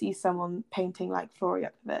always see someone painting like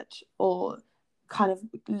Flora Jokovic or kind of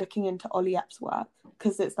looking into Ollie Epps' work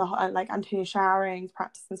because it's the like Antonia Showering's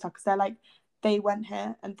practice and stuff because they're like they went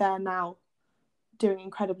here and they're now doing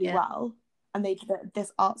incredibly Yeah. well and they did it at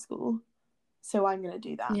this art school, so I'm going to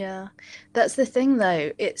do that. Yeah. That's the thing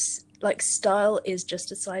though. It's like style is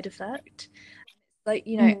just a side effect. Like,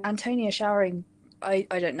 Antonia Showering, I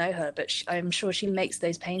don't know her, but I'm sure she makes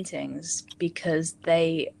those paintings because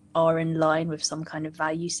they are in line with some kind of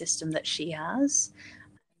value system that she has.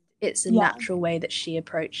 It's a Yeah, natural way that she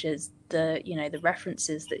approaches the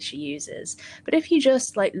references that she uses. But if you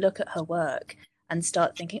just like look at her work and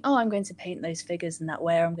start thinking, oh, I'm going to paint those figures in that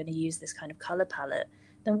way, or I'm going to use this kind of color palette,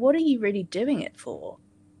 then what are you really doing it for?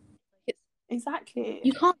 It's, exactly.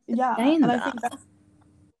 you can't Yeah, sustain and I that. think that's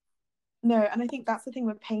no, and I think that's the thing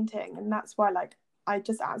with painting, and that's why like I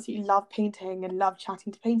just absolutely love painting and love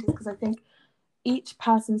chatting to painters because I think each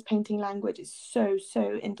person's painting language is so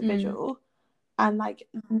Mm. individual, and like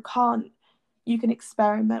you can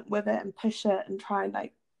experiment with it and push it and try and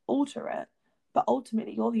like alter it, but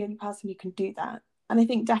ultimately you're the only person who can do that. And I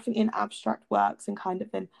think definitely in abstract works and kind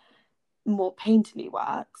of in more painterly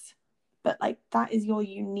works, but like that is your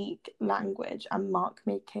unique language and mark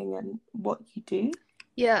making and what you do.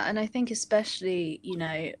 Yeah, and I think especially,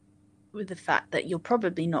 with the fact that you're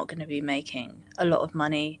probably not going to be making a lot of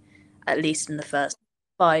money, at least in the first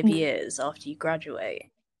 5 years after you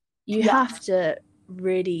graduate, you Yeah, have to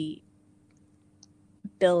really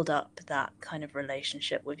build up that kind of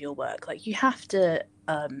relationship with your work. Like you have to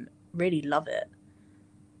really love it.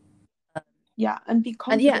 Yeah, and be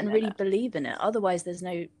And yeah, confident and in really it. believe in it. Otherwise,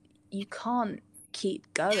 you can't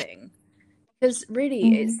keep going. Because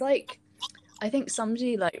really, it's Mm. like, I think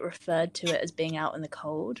somebody like referred to it as being out in the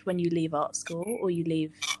cold when you leave art school or you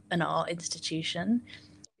leave an art institution,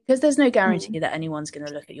 because there's no Mm. guarantee that anyone's going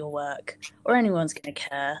to look at your work or anyone's going to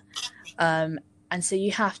care. Um, and so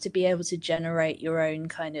you have to be able to generate your own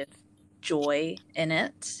kind of joy in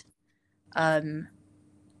it. Um,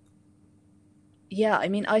 yeah, I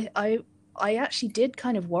mean, I actually did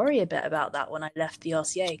kind of worry a bit about that when I left the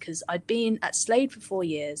RCA, because I'd been at Slade for 4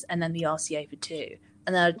 years and then the RCA for two,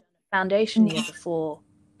 and then I'd done a foundation year Mm. before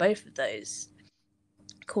both of those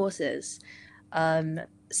courses.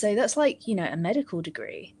 So that's like, a medical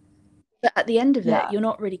degree, but at the end of it, Yeah. you're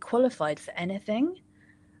not really qualified for anything.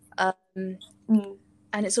 Um, Mm.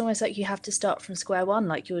 and it's almost like you have to start from square one,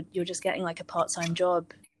 like you're just getting like a part-time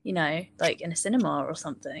job, like in a cinema or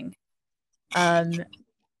something. Um,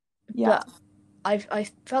 Yeah. but I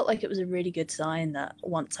felt like it was a really good sign that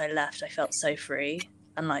once I left, I felt so free,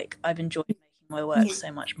 and like I've enjoyed making my work Mm.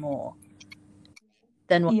 so much more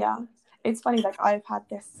than what. Yeah. It's funny, like I've had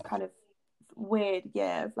this kind of weird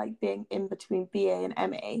year of like being in between BA and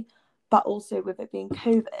MA, but also with it being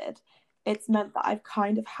COVID, it's meant that I've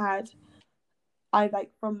kind of had I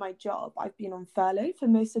like from my job, I've been on furlough for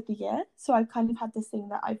most of the year. So I've kind of had this thing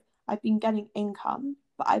that I've been getting income,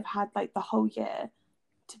 but I've had like the whole year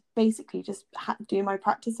to basically just do my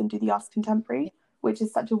practice and do the arts contemporary, which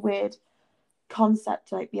is such a weird concept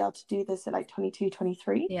to like be able to do this at like 22,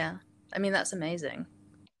 23. Yeah, I mean that's amazing.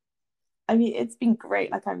 I mean, it's been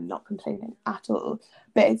great. Like I'm not complaining at all,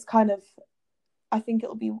 but it's kind of I think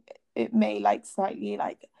it may like slightly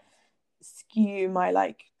like skew my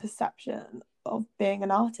like perception of being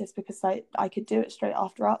an artist because I could do it straight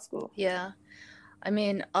after art school. Yeah, I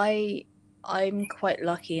mean I'm quite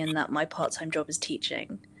lucky in that my part-time job is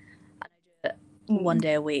teaching, and I do it one Mm.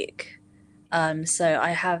 day a week. So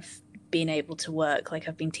I have been able to work, like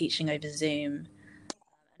I've been teaching over Zoom,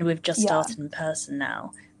 and we've just Yeah. started in person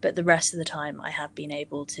now. But the rest of the time, I have been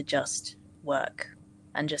able to just work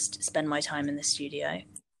and just spend my time in the studio.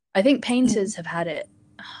 I think Mm. painters have had it.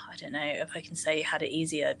 I don't know if I can say had it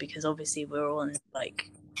easier, because obviously we're all in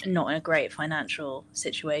like not in a great financial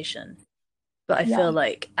situation. But I feel Yeah.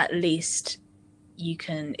 like at least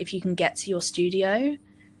if you can get to your studio,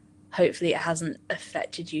 hopefully it hasn't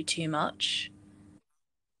affected you too much.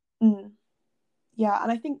 Mm. Yeah.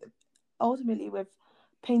 And I think ultimately with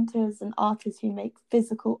painters and artists who make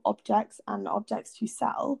physical objects and objects to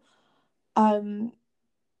sell, um,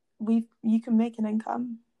 you can make an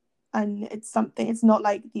income. And it's not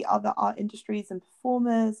like the other art industries and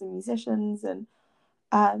performers and musicians and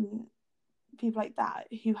um people like that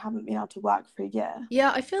who haven't been able to work for a year.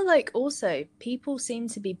 Yeah, I feel like also people seem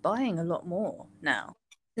to be buying a lot more now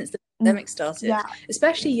since the Mm. pandemic started, Yeah.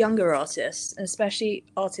 especially younger artists and especially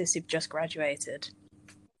artists who've just graduated.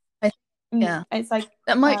 I, yeah, It's like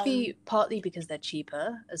that might be partly because they're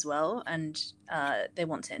cheaper as well, and they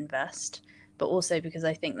want to invest, but also because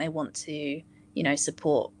I think they want to,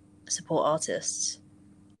 support artists.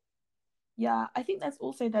 yeah, I think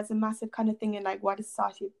there's a massive kind of thing in like wider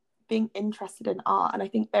society being interested in art, and I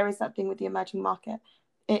think there is that thing with the emerging market.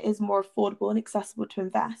 It is more affordable and accessible to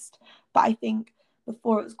invest, but I think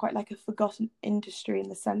before it was quite like a forgotten industry in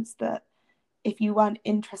the sense that if you weren't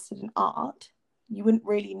interested in art, you wouldn't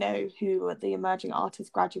really know who are the emerging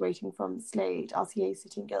artists graduating from Slade, RCA,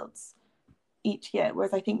 City and Guilds each year.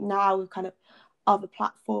 Whereas I think now with kind of other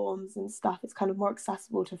platforms and stuff, it's kind of more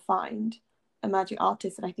accessible to find emerging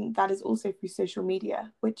artists. And I think that is also through social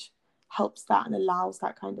media, which helps that and allows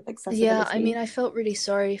that kind of Yeah, I mean, accessibility. I felt really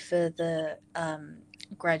sorry for the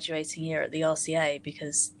graduating year at the RCA,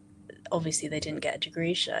 because obviously they didn't get a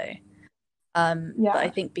degree show. But I Yeah.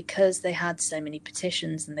 think because they had so many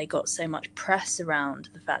petitions and they got so much press around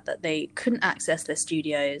the fact that they couldn't access their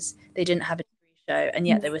studios, they didn't have a degree show, and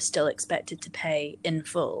yet they Mm. were still expected to pay in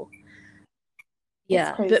full. It's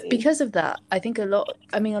Yeah, but crazy. because of that, I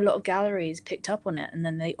mean, a lot of galleries picked up on it, and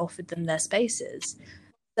then they offered them their spaces.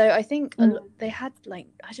 So I think Mm. they had like,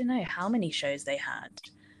 I don't know how many shows they had.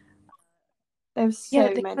 There's Yeah,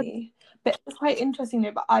 so they had. many. But it's quite interesting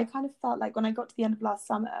though, but I kind of felt like when I got to the end of last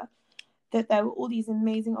summer that there were all these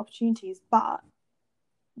amazing opportunities, but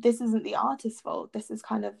this isn't the artist's fault. This is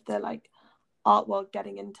kind of the like art world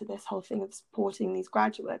getting into this whole thing of supporting these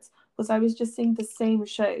graduates was I was just seeing the same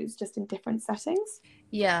shows just in different settings.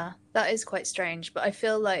 Yeah, that is quite strange, but I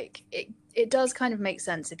feel like it does kind of make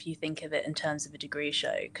sense if you think of it in terms of a degree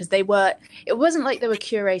show, because it wasn't like they were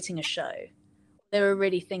curating a show. They were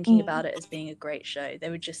really thinking about it as being a great show. They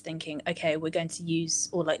were just thinking, okay, we're going to use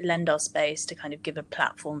or like lend our space to kind of give a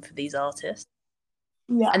platform for these artists.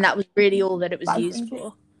 Yeah. And that was really all that it was But used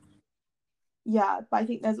for. Yeah, but I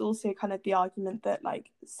think there's also kind of the argument that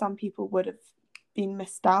like some people would have been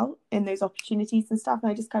missed out in those opportunities and stuff.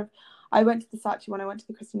 And I just kind of, I went to the Saatchi when I went to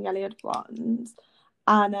the Christine Elliott ones,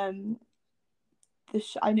 and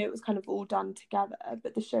I know it was kind of all done together,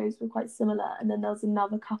 but the shows were quite similar. And then there was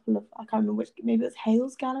another couple of, I can't remember which, maybe it was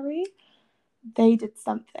Hale's Gallery. They did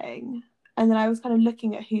something, and then I was kind of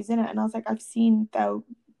looking at who's in it, and I was like, I've seen their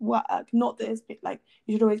work. Not that it's like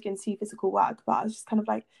you should always go and see physical work, but I was just kind of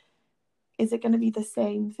like, is it going to be the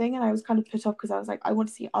same thing? And I was kind of put off because I was like, I want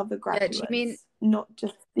to see other graduates, do you mean not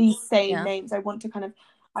just these same names. I want to kind of,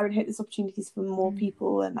 I would hope there's opportunities for more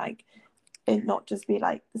people, and like it not just be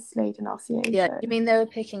like the Slade and RCA show. You mean they were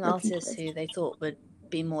picking artists who they thought would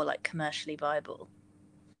be more like commercially viable?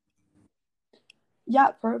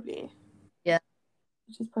 Yeah, probably. Yeah.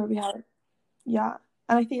 Which is probably how it, yeah.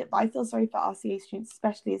 And I feel sorry for RCA students,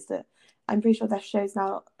 especially is that I'm pretty sure their shows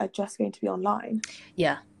now are just going to be online.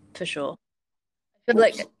 Yeah, for sure. I feel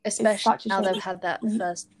like especially now they've had that Mm-hmm.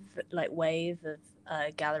 first like wave of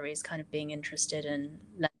galleries kind of being interested in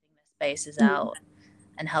lending their spaces out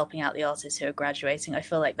and helping out the artists who are graduating. I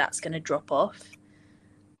feel like that's going to drop off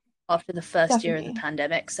after the first year of the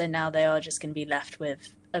pandemic. So now they are just going to be left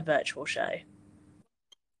with a virtual show.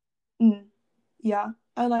 Yeah,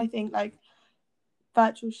 and I think like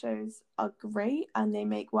virtual shows are great and they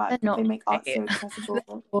make work, they make art so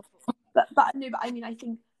accessible. but no, but I mean, I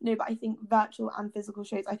think virtual and physical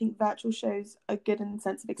shows, I think virtual shows are good in the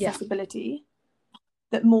sense of accessibility,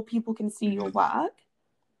 that more people can see your work,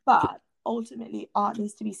 but ultimately art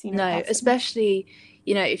needs to be seen in person. Especially,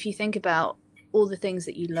 you know, if you think about all the things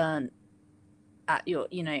that you learn at your,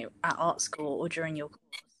 you know, at art school or during your course,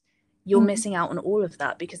 you're missing out on all of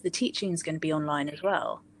that because the teaching is going to be online as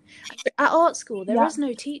well. At art school, there is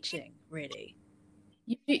no teaching, really.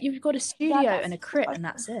 You've got a studio and a crit, and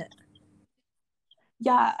that's it.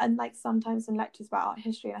 Yeah, and like sometimes in lectures about art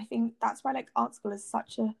history, and I think that's why like art school is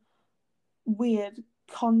such a weird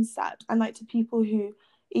concept. And like to people who,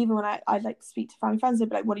 even when I like speak to family friends, they'd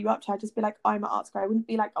be like, what are you up to? I'd just be like, I'm at art school. I wouldn't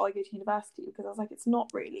be like, oh, I go to university, because I was like, it's not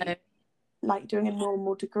really like doing a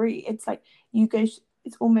normal degree. It's like you go,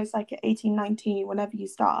 it's almost like at 18, 19, whenever you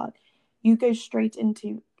start, you go straight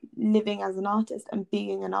into living as an artist and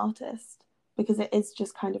being an artist, because it is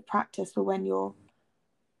just kind of practice for when you're,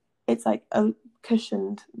 it's like a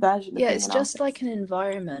cushioned version of being it's just like an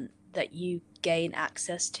environment that you gain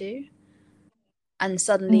access to, and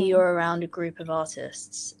suddenly you're around a group of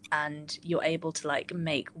artists and you're able to like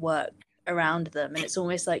make work around them, and it's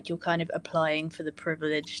almost like you're kind of applying for the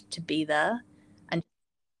privilege to be there and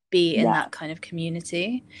be in that kind of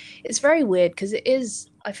community. It's very weird because it is,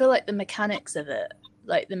 I feel like the mechanics of it,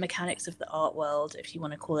 like the mechanics of the art world, if you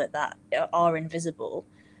want to call it that, are invisible,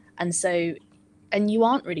 and so, and you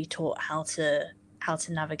aren't really taught how to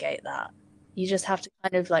navigate that. You just have to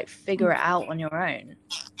kind of like figure it out on your own.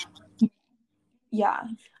 Yeah,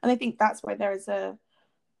 and I think that's why there is a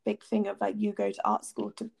big thing of like, you go to art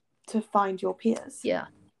school to find your peers. Yeah,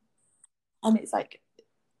 and it's like,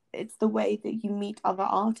 it's the way that you meet other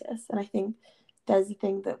artists. And I think there's a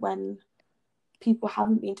thing that when people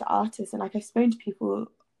haven't been to artists, and like I've spoken to people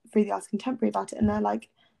through the arts contemporary about it, and they're like,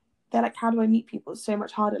 how do I meet people? It's so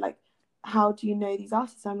much harder. Like, how do you know these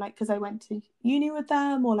artists? I'm like, because I went to uni with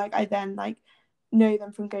them, or like I then like know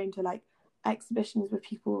them from going to like exhibitions with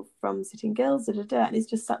people from Sitting Guilds, and it's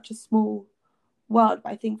just such a small world.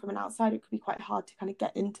 But I think from an outsider it could be quite hard to kind of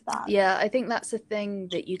get into that. Yeah, I think that's the thing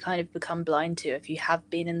that you kind of become blind to if you have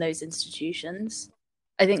been in those institutions.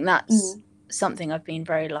 I think that's something I've been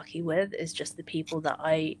very lucky with, is just the people that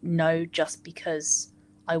I know just because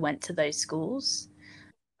I went to those schools.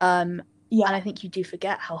 And I think you do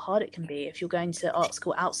forget how hard it can be if you're going to art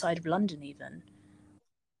school outside of London even,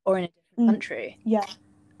 or in a different country.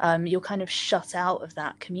 You're kind of shut out of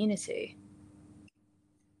that community.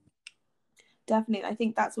 Definitely. I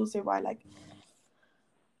think that's also why like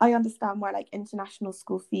I understand why like international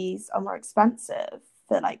school fees are more expensive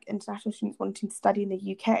for like international students wanting to study in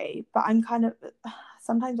the UK. But I'm kind of,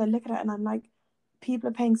 sometimes I look at it and I'm like, people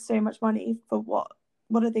are paying so much money for what?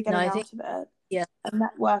 What are they getting out of it? Yeah, a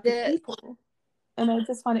network of people. And I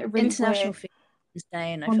just find it a really international weird fee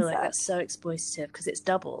insane. concept. I feel like that's so exploitative because it's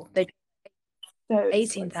double. They pay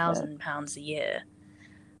 £18,000 a year.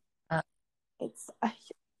 It's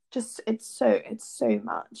just it's so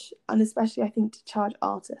much, and especially I think to charge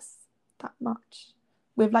artists that much,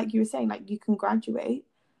 with like you were saying, like you can graduate,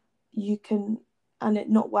 you can, and it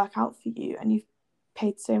not work out for you, and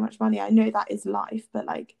paid so much money. I know that is life, but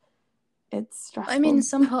like it's I mean, in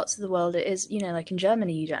stressful. some parts of the world, it is, like in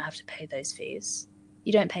Germany, you don't have to pay those fees.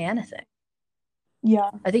 You don't pay anything. Yeah,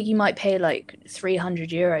 I think you might pay like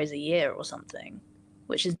 €300 a year or something,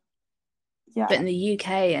 which is, but in yeah. the UK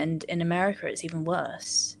and in America, it's even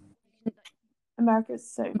worse. America is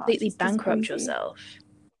so much. Completely It's just bankrupt crazy. yourself.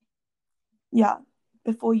 Yeah,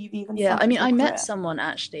 before you've even Yeah, I started mean, your I met career. someone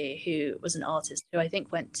actually who was an artist who I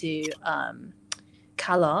think went to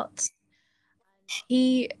Cal Arts.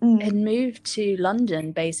 He had Mm. moved to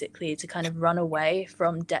London basically to kind of run away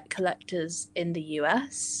from debt collectors in the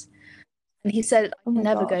US. And he said, Oh I can my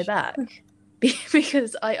never go gosh. back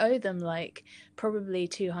because I owe them like probably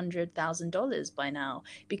 $200,000 by now.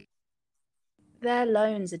 Because their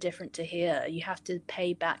loans are different to here. You have to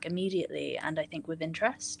pay back immediately, and I think with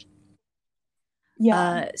interest.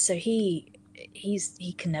 Yeah, So he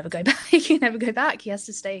can never go back. He can never go back. He has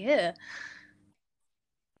to stay here.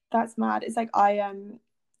 that's mad. It's like I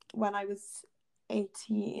when I was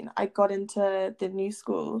 18, I got into the new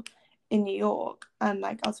school in New York, and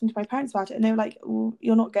like I was talking to my parents about it, and they were like, well,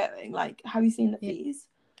 "You're not going. Like, have you seen the Yeah. fees?"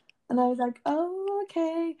 And I was like, "Oh,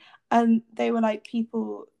 okay." And they were like,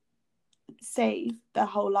 people save their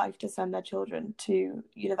whole life to send their children to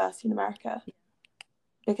university in America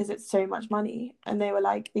because it's so much money. And they were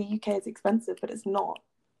like, the UK is expensive, but it's not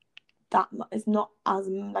it's not as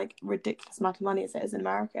like ridiculous amount of money as it is in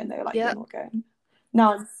America. And they were like, Yeah. "You're not going."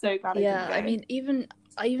 Now I'm so glad I didn't Yeah. I go. mean,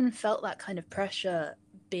 I even felt that kind of pressure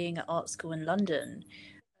being at art school in London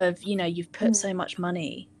of, you've put so Mm. much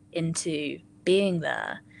money into being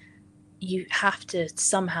there. You have to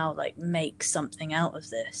somehow like make something out of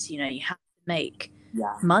this. You have to make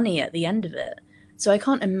Yeah. money at the end of it. So I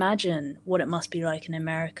can't imagine what it must be like in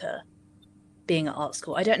America being at art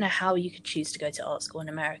school. I don't know how you could choose to go to art school in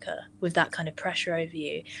America with that kind of pressure over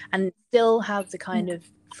you and still have the kind Mm. of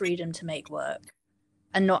freedom to make work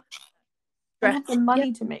and not And stress. have the Yeah,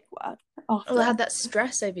 money to make work or have after. that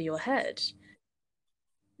stress over your head.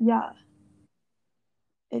 Yeah.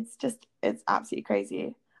 It's absolutely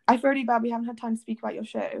crazy. I feel really bad we haven't had time to speak about your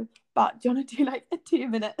show, but do you want to do like a 2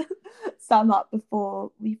 minute sum up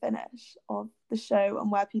before we finish of the show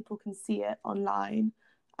and where people can see it online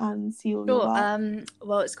and see all your Sure. work?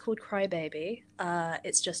 Well, it's called Crybaby.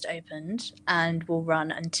 It's just opened and will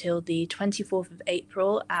run until the 24th of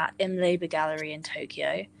April at Labor Gallery in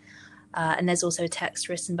Tokyo. And there's also a text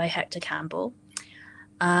written by Hector Campbell.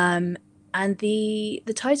 Um, and the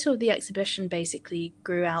title of the exhibition basically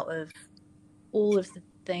grew out of all of the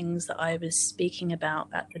things that I was speaking about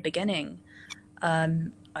at the beginning.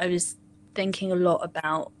 I was thinking a lot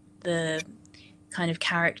about the kind of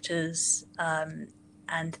characters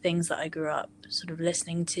and things that I grew up sort of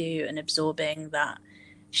listening to and absorbing that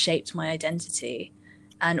shaped my identity.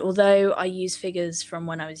 And although I use figures from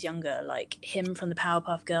when I was younger, like him from the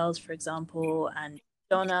Powerpuff Girls, for example, and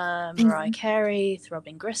Donna, Mariah Mm. Carey,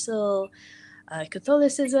 Throbbing Gristle,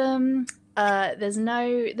 Catholicism,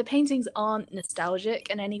 the paintings aren't nostalgic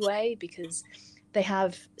in any way because they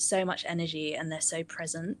have so much energy and they're so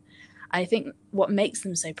present. I think what makes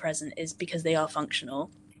them so present is because they are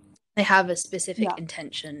functional. They have a specific Yeah.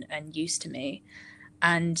 intention and use to me.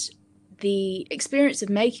 And the experience of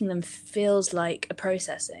making them feels like a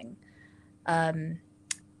processing. Um,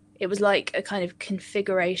 it was like a kind of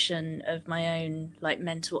configuration of my own like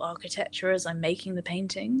mental architecture as I'm making the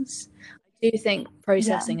paintings. I do think Yeah.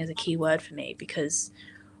 processing is a key word for me because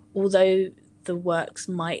although the works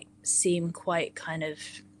might seem quite kind of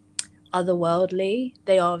otherworldly,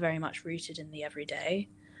 they are very much rooted in the everyday.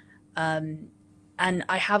 Um, and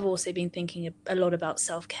I have also been thinking a lot about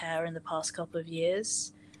self-care in the past couple of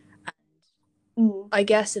years. Mm. I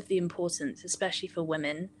guess of the importance, especially for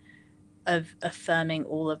women, of affirming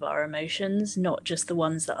all of our emotions, not just the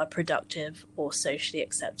ones that are productive or socially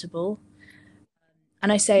acceptable.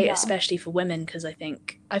 And I say Yeah. especially for women because I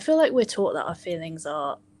feel like we're taught that our feelings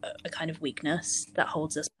are a kind of weakness that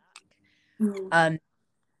holds us back. Mm.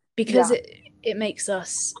 Because Yeah. it makes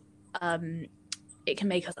us it can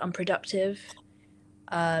make us unproductive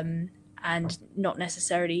and not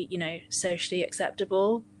necessarily socially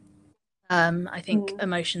acceptable. I think Mm.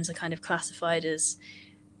 emotions are kind of classified as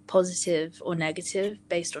positive or negative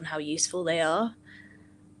based on how useful they are.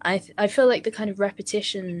 I feel like the kind of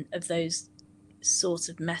repetition of those sorts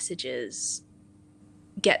of messages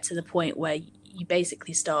get to the point where you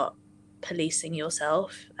basically start policing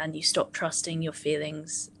yourself and you stop trusting your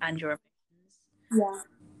feelings and your emotions. Yeah.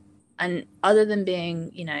 And other than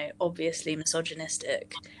being, obviously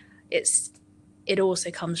misogynistic, it also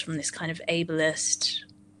comes from this kind of ableist,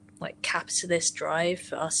 like capitalist drive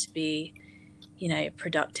for us to be,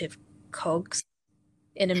 productive cogs.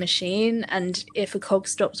 in a machine, and if a cog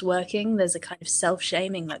stops working, there's a kind of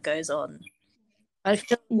self-shaming that goes on. I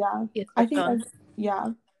feel I think there's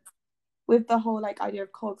with the whole like idea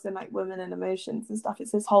of cogs and like women and emotions and stuff,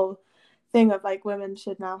 it's this whole thing of like women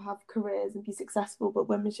should now have careers and be successful, but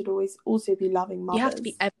women should always also be loving mothers. You have to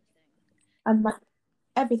be everything. And like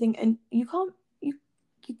everything, and you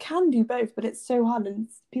can do both, but it's so hard and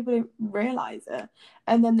people don't realize it.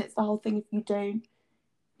 And then it's the whole thing,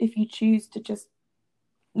 if you choose to just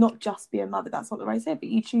not just be a mother, that's not the right say, but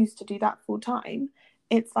you choose to do that full time,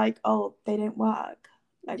 it's like, oh, they don't work,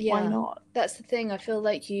 like why not? That's the thing. I feel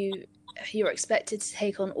like you're expected to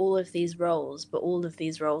take on all of these roles, but all of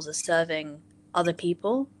these roles are serving other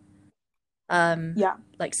people,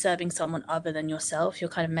 like serving someone other than yourself. You're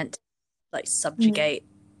kind of meant to like subjugate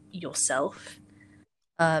yourself.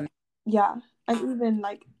 And even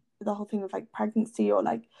like the whole thing with like pregnancy, or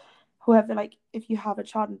like whoever, like if you have a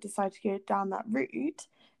child and decide to go down that route,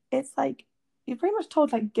 it's like you're pretty much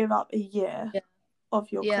told like give up a year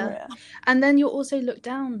of your career, and then you're also looked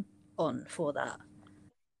down on for that.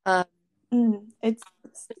 It's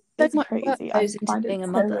much crazy. Work goes into being a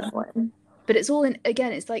mother, but it's all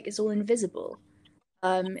it's all invisible.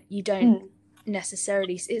 You don't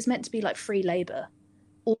necessarily, it's meant to be like free labor,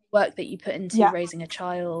 all the work that you put into raising a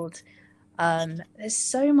child. There's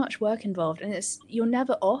so much work involved, and you're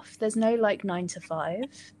never off. There's no like 9 to 5.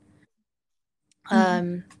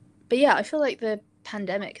 But yeah, I feel like the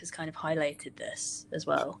pandemic has kind of highlighted this as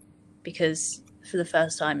well, because for the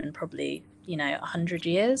first time in probably 100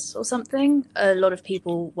 years or something, a lot of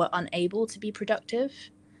people were unable to be productive,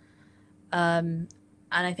 and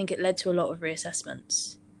I think it led to a lot of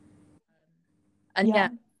reassessments.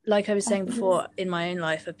 And like I was saying before, in my own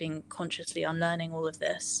life, I've been consciously unlearning all of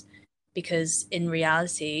this, because in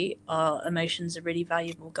reality, our emotions are really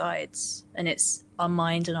valuable guides, and it's our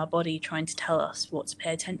mind and our body trying to tell us what to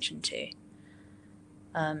pay attention to.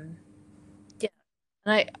 And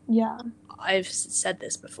I've said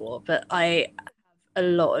this before, but I have a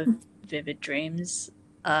lot of vivid dreams,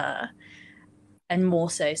 and more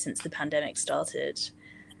so since the pandemic started.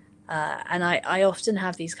 And I often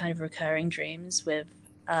have these kind of recurring dreams with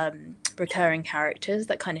recurring characters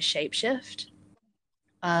that kind of shapeshift.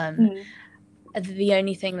 The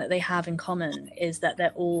only thing that they have in common is that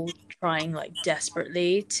they're all trying like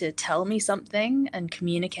desperately to tell me something and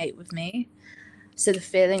communicate with me. So the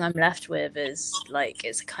feeling I'm left with is like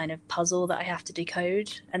it's a kind of puzzle that I have to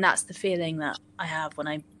decode, and that's the feeling that I have when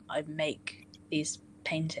I make these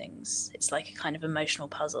paintings. It's like a kind of emotional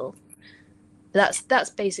puzzle.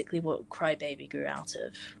 That's basically what Crybaby grew out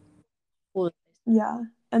of.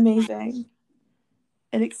 Amazing.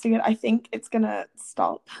 It looks so good. I think it's gonna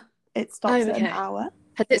stop. It stops at an hour.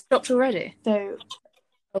 Has it stopped already? So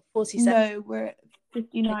 47? No, we're at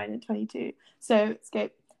 59 and 22. So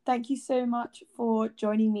Scope, thank you so much for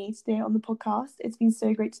joining me today on the podcast. It's been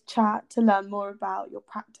so great to chat, to learn more about your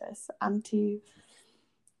practice, and to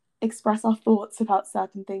express our thoughts about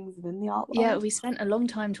certain things within the art world. Yeah, we spent a long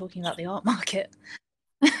time talking about the art market.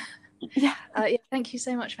 Thank you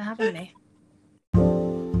so much for having me.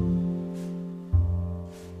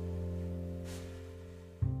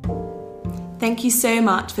 Thank you so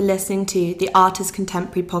much for listening to the Artist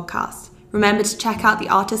Contemporary podcast. Remember to check out the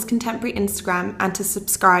Artist Contemporary Instagram and to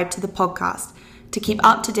subscribe to the podcast to keep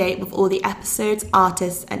up to date with all the episodes,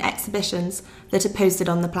 artists, and exhibitions that are posted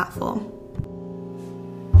on the platform.